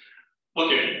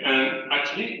 Okay, and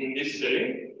actually in this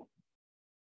setting,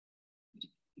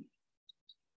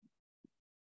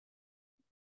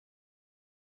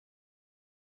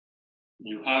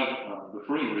 you have the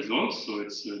following results. So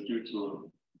it's due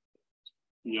to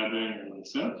Deng and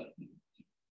myself.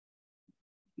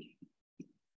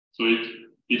 So it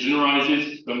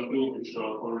generalizes something which are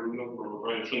already known for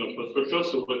variation of the structure.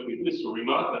 So what we do is to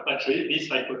remark that actually these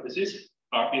hypotheses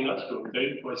are enough to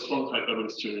obtain quite strong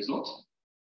hyperbolicity results.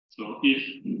 So if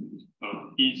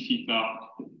E theta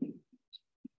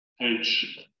H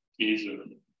is a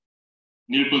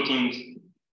nilpotent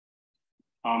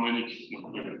harmonic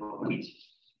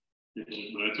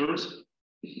letters,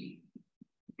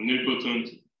 nilpotent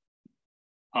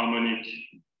harmonic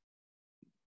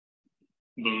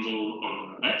bundle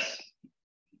on X,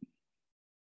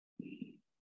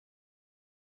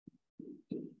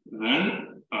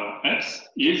 then X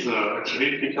is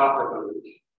actually Picard hyperbolic.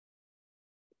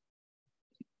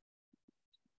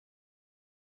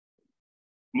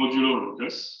 Modulo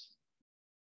locus.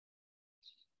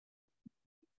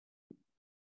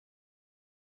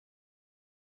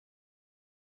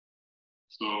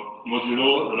 So modulo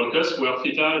locus where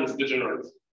theta is degenerate.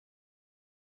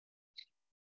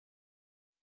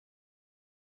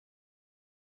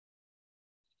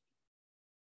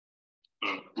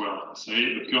 Well,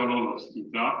 say the kernel of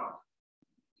theta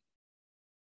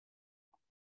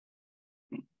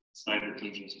inside the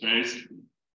tangent space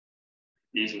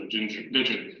is a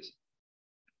degenerate.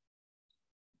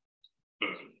 But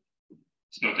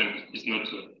it's not empty, it's not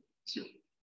zero.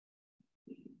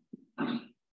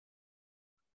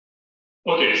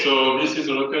 Okay, so this is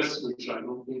a locus which I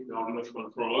don't think we have much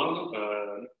control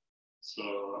on. So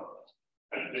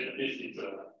this is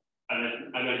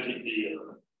analytically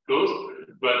closed,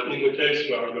 but in the case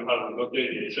where you have a local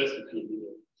VHS, it will be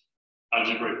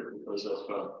algebraic because of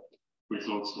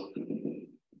results of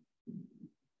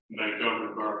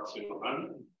Brunebarbe,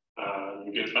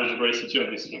 you get algebraicity of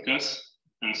this locus,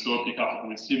 and so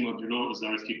Picard-Frequency modulo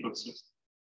Zariski closest.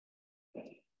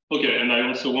 Okay, and I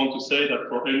also want to say that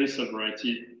for any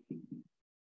subvariety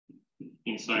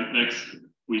inside X,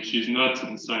 which is not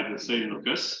inside the same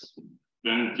locus,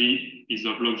 then V is a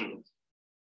logement.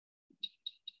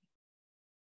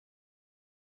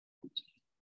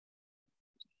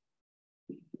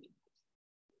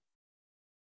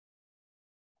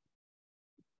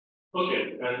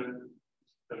 Okay, and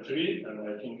actually, and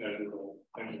I think I will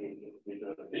continue with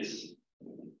this.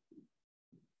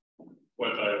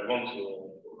 What I want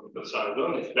to emphasize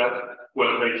on is that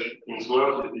what makes things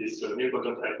work is this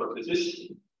nilpotent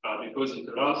hypothesis, because it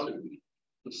allows you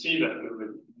to see that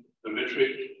the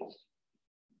metric,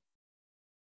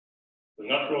 the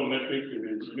natural metric you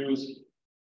will use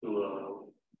to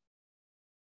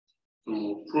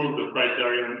prove the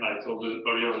criterion I told you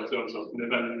earlier in terms of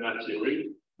Nevanina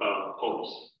theory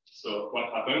holds. So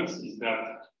what happens is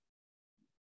that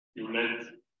you let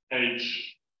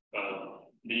H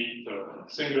be the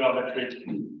singular metric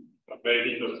of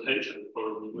value of H and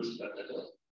probably use that method.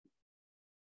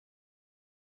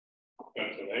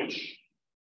 H.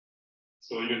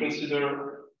 So you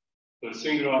consider the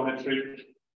singular metric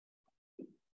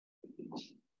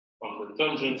of the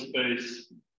tangent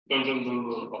space,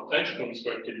 tangential of H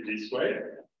constructed this way.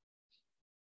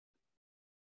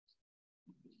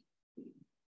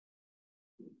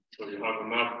 So you have a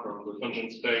map from the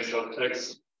tangent space of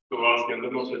X towards the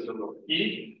endomorphism of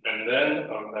E, and then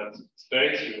on that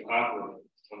space you have a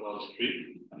standard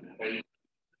metric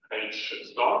H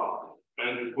star,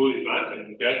 and you pull it back and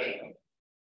you get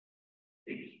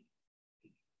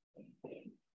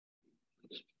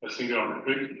a singular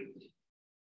metric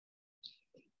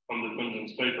on the tangent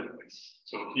space of X.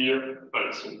 So here,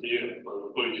 so here,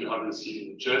 if you have the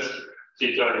C in chess,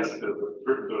 theta is the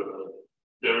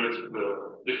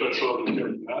differential of the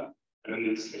current path, and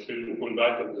it's actually pulled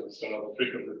back on the standard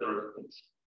metric of the current point.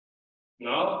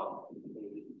 Now,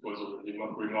 it was already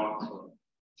remarked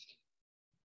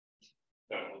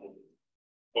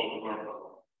over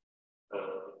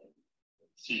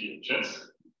C in chess.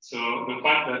 So the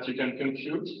fact that you can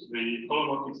compute the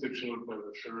holomorphic sectional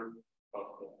curvature of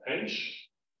H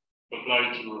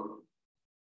applied to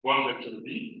one vector B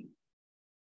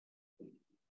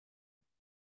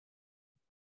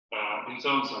in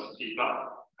terms of theta,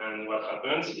 and what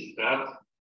happens is that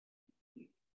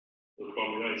the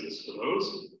formula is as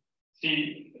follows.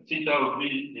 Theta of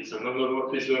B is an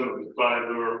homomorphism of the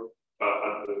fiber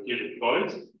at the given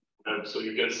point, and so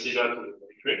you can see that in the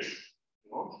matrix.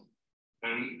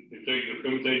 And you take the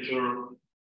commutator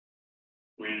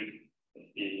with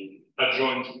the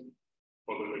adjoint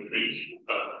for the metric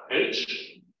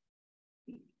H,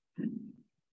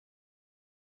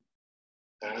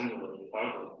 and you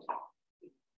have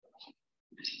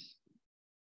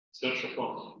such a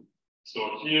form. So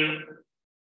here,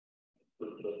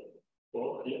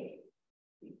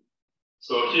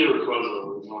 so here it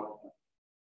was not.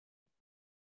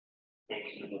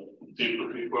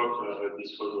 Typically work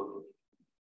this was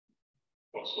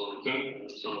also written,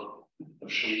 so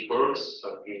shape works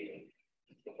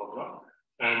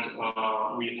and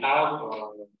we have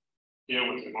here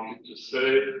what I wanted to say.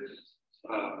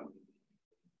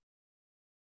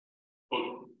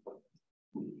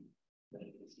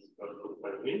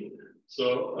 So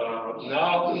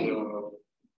now the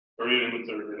very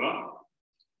elementary lemma.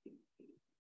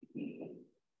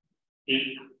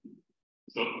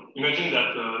 So imagine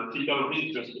that theta of B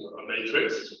is just a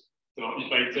matrix. So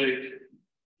if I take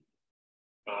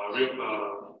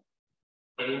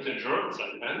an integer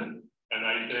inside n, and I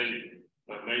take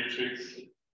a matrix,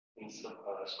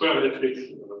 square matrix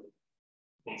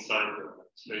inside the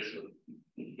space of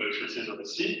matrices of a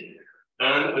C,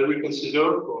 and I will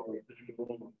consider for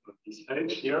this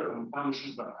H here a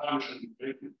function by function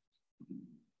matrix.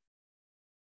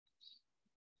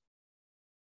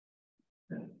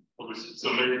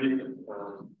 So maybe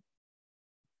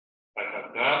I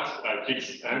have that. I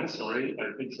fix n. Sorry,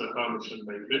 I fix the function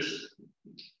matrix,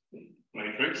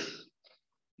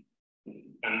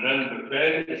 and then the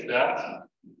claim is that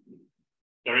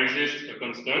there exists a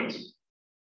constant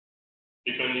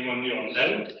depending only on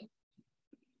n,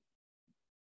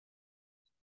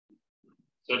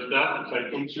 such that if I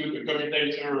compute the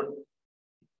commutator,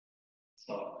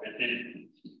 so I take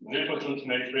nilpotent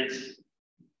matrix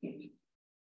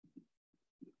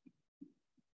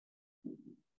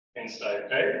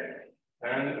inside A,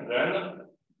 and then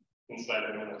inside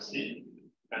M of C,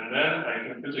 and then I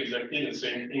compute exactly the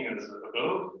same thing as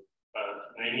above.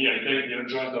 Namely, I take the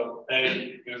adjoint of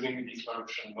A using this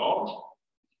function norm,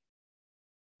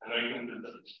 and I compute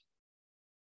that.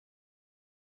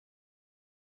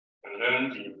 And then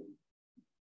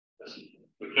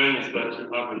the claim is that you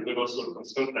have a universal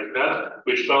constant like that,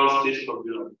 which bounds this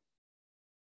formula.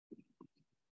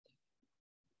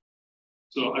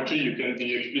 So actually, you can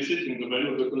be explicit in the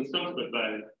value of the constant, but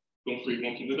I don't really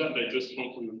want to do that. I just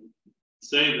want to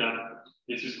say that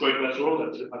it is quite natural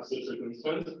that you have such a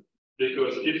constant,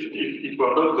 because if it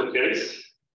were not the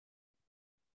case,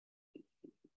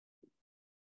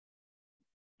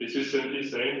 this is simply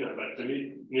saying that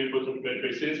actually nilpotent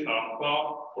matrices are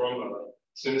far from a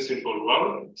semi-simple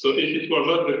one. So if it were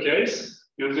not the case,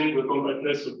 using the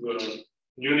compactness of the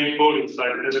unipole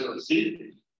inside L of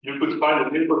C, you could find a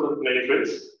nilpotent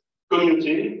matrix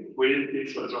commuting with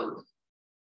its adjoint.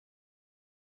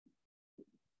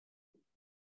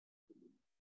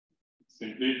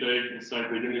 Simply take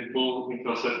inside the unipole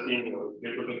intercepting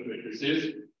nilpotent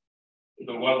matrices,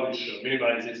 the one which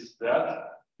minimizes that.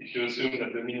 If you assume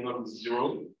that the minimum is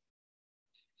 0,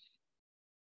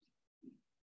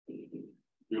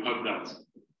 you have that.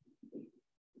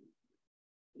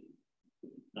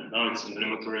 And now it's an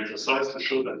elementary exercise to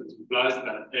show that it implies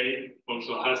that A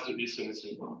also has to be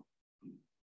semi-simple.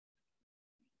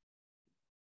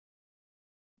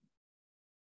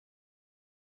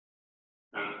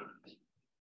 And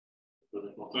very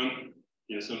important,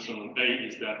 the assumption on A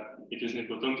is that it is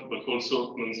important, but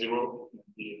also non-zero,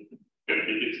 the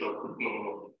calculated of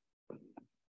normal.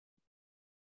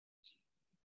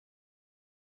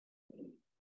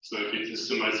 So if it is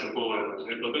semi-simple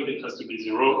and important, it has to be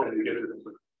 0, and you get it.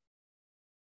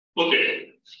 Okay.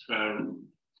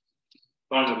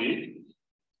 Finally,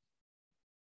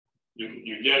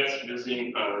 you get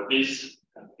using this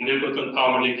nilpotent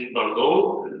harmonic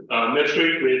bundle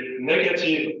metric with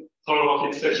negative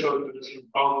holomorphic sexual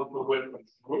bounded away from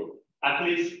zero, at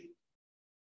least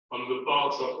on the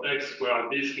parts of X where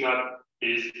this map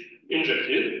is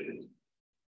injected.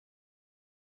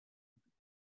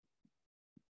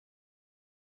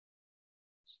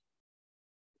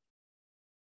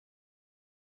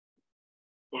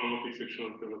 Holomorphic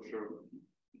sexual curvature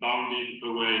bounded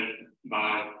away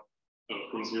by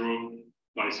from 0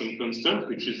 by some constant,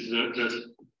 which is just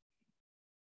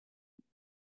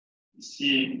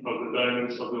C of the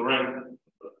diamonds of the rank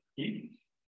E.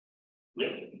 Yeah.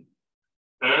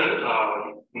 And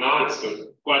now it's a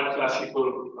quite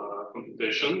classical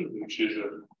computation, which is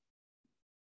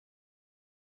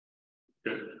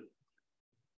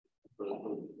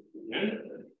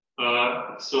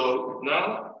so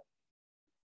now.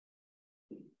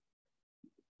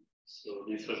 So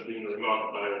this has been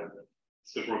remarked by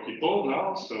several people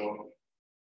now. So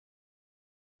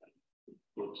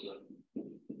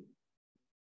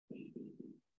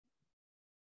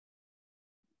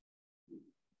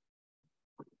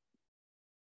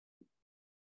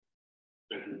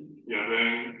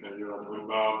Yamanoi and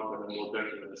Brunebarbe and more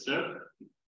than myself.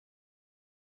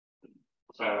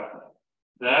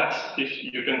 That if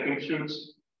you can compute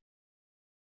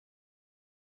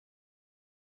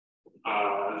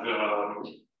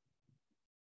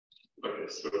okay,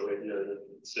 so maybe I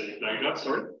say it like that,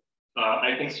 sorry.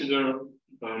 I consider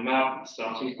a map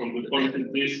starting from the point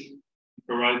of this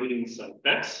arriving inside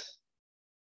X,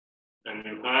 and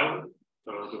you have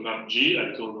the map G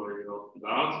I told you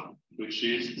about, which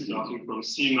is starting from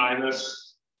C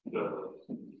minus the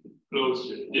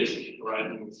closed disk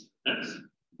arriving inside X.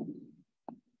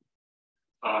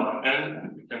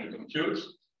 And you can compute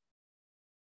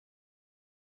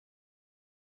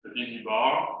the DD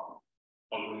bar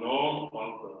on the norm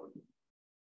of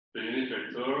the unit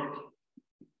vector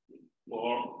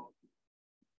for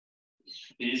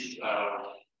this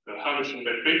Hamilton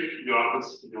metric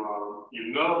you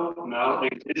know now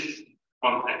exists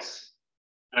on X.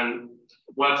 And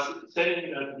what's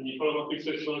saying that the holomorphic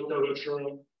sexual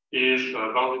curvature is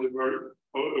bounded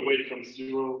away from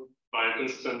 0 by a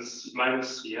constant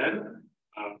minus Cn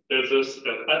tells us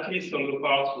that at least on the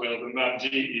part where the map G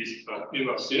is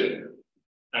immersive,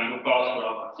 and the part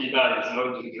where theta is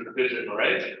not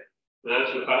degenerate,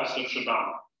 that you have such a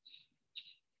bound.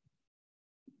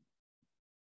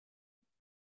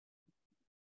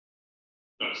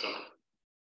 So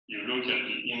you look at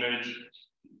the image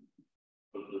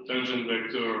of the tangent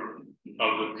vector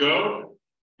of the curve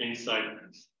inside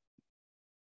this.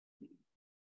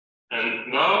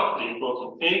 And now the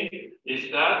important thing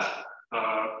is that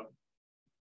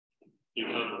you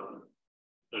have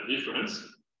a difference.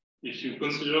 If you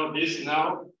consider this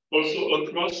now also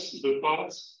across the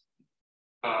parts,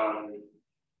 okay,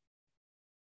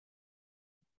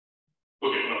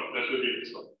 no, that will be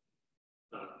this one.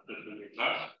 That will be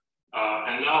that.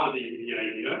 And now the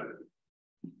idea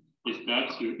is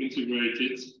that you integrate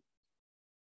it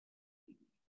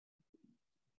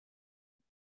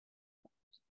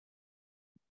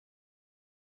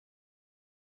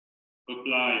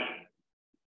apply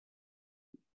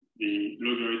the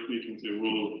logarithmic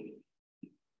integral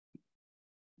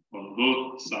on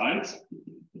both sides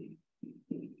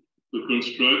to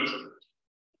construct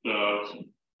the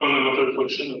fundamental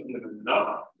function of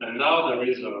lambda. And now there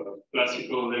is a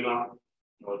classical lemma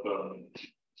of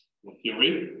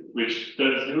theory, which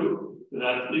tells you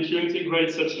that if you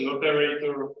integrate such an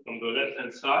operator on the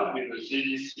left-hand side with a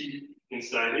GDC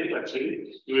inside it,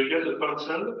 actually, you will get a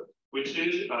function which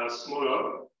is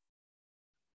smaller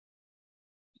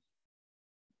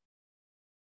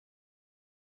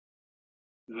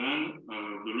than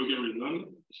the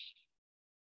logarithm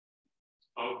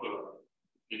of,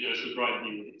 maybe I should write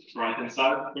the right-hand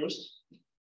side first.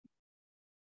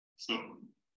 So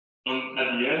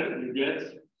at the end, you get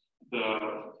the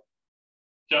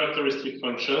characteristic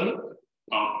function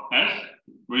of f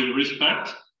with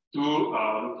respect to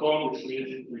the form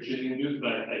which is induced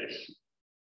by h.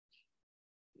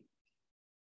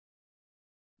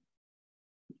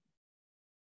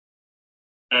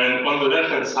 And on the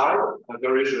left-hand side,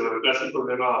 there is a classical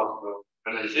lemma of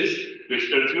analysis, which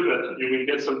tells you that you will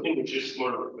get something which is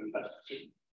smaller than that.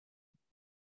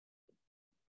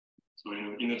 So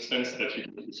in a sense, that you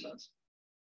can do that.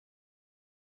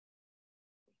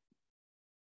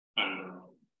 And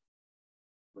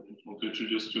I want to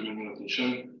introduce tuning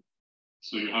notation.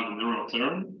 So you have an error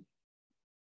term.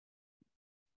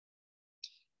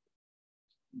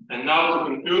 And now to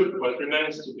conclude, what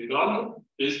remains to be done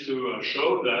is to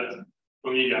show that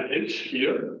omega h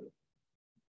here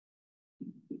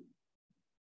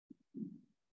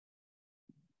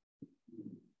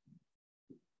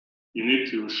you need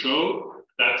to show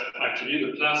that actually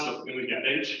the class of omega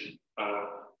h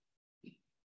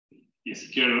is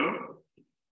scalar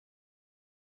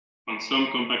on some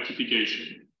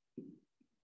compactification.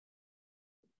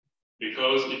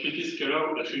 Because if it is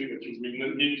scalar, actually what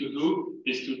we need to do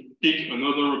is to pick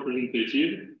another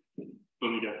representative,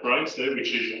 omega prime, say,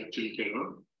 which is actually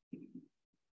scalar.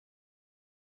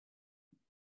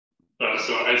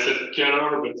 So I said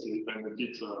scalar, but I'm a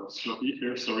bit sloppy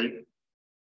here, sorry.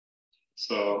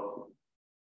 So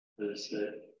let's say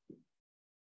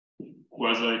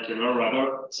quasi-scalar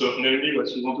rather. So namely what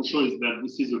you want to show is that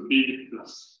this is a big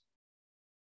class.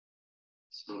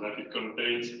 So that it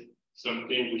contains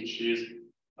something which is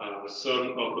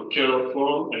sum of a scalar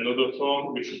form, another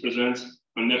form which represents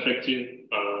an effective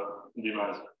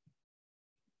divisor.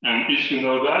 And if you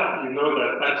know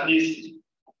that at least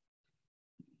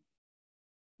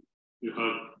you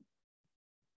have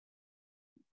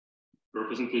a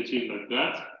representative like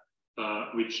that,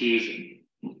 which is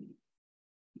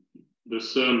the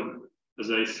sum, as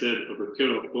I said, of a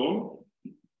scalar form.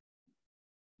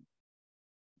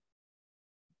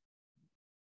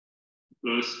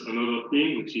 Plus another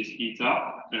thing, which is eta,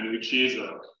 and which is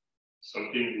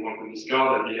something you want to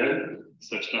discard at the end,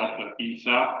 such that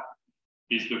eta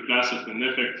is the class of an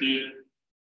effective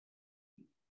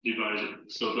divisor.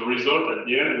 So the result at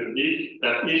the end will be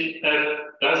that if F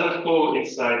doesn't fall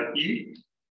inside E,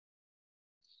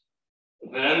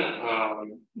 then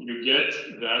you get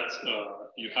that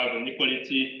you have an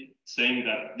equality saying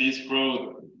that this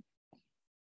road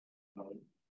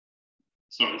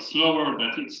slower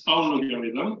than its own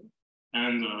logarithm,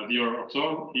 and the other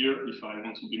term here, if I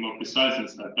want to be more precise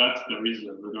inside that, there is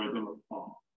a logarithm of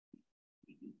form.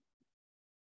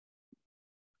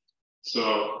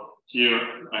 So here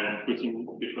I am putting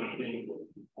different things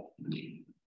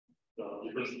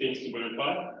to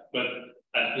verify, but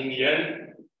in the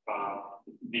end,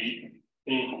 the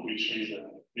thing which is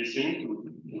missing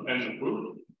to end the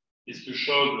proof is to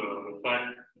show the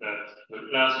fact that the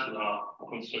class we are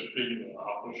constructing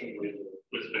our function with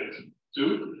respect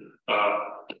to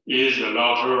is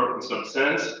larger in some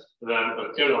sense than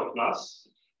a scalar class,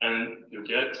 and you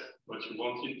get what you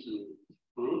wanted to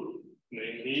prove,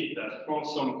 namely that for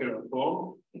some scalar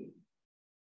form,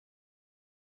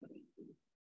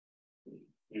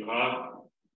 you have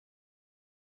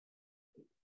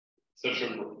such a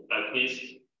group, at least.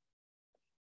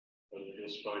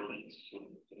 Just try to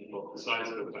be more precise,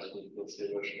 but I won't say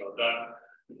much about that.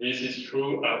 This is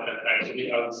true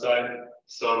actually outside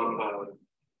some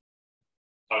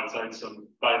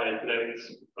finite length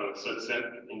subset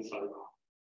inside R.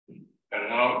 And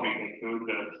now we conclude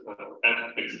that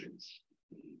F exists.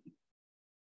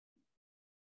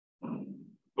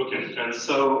 Okay, and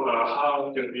so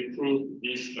how can we prove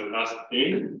this last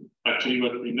thing? Actually,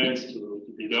 what remains to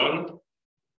be done,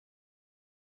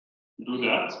 do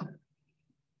that.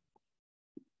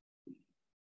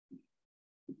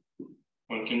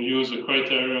 One can use a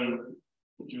criterion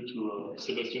due to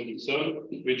Sebastian Dixon,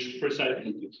 which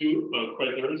precisely the two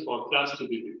criteria for a class to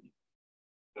be big.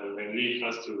 And mainly it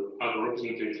has to have a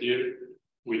representative,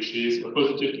 which is a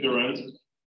positive current,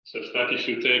 such that if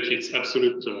you take its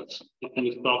absolute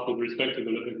part with respect to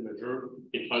the level measure,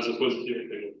 it has a positive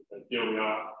effect. And here we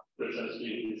are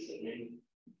precisely the same,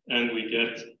 and we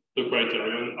get the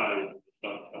criterion I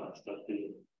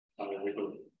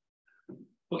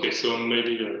Okay, so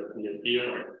maybe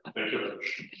here. Thank you very much.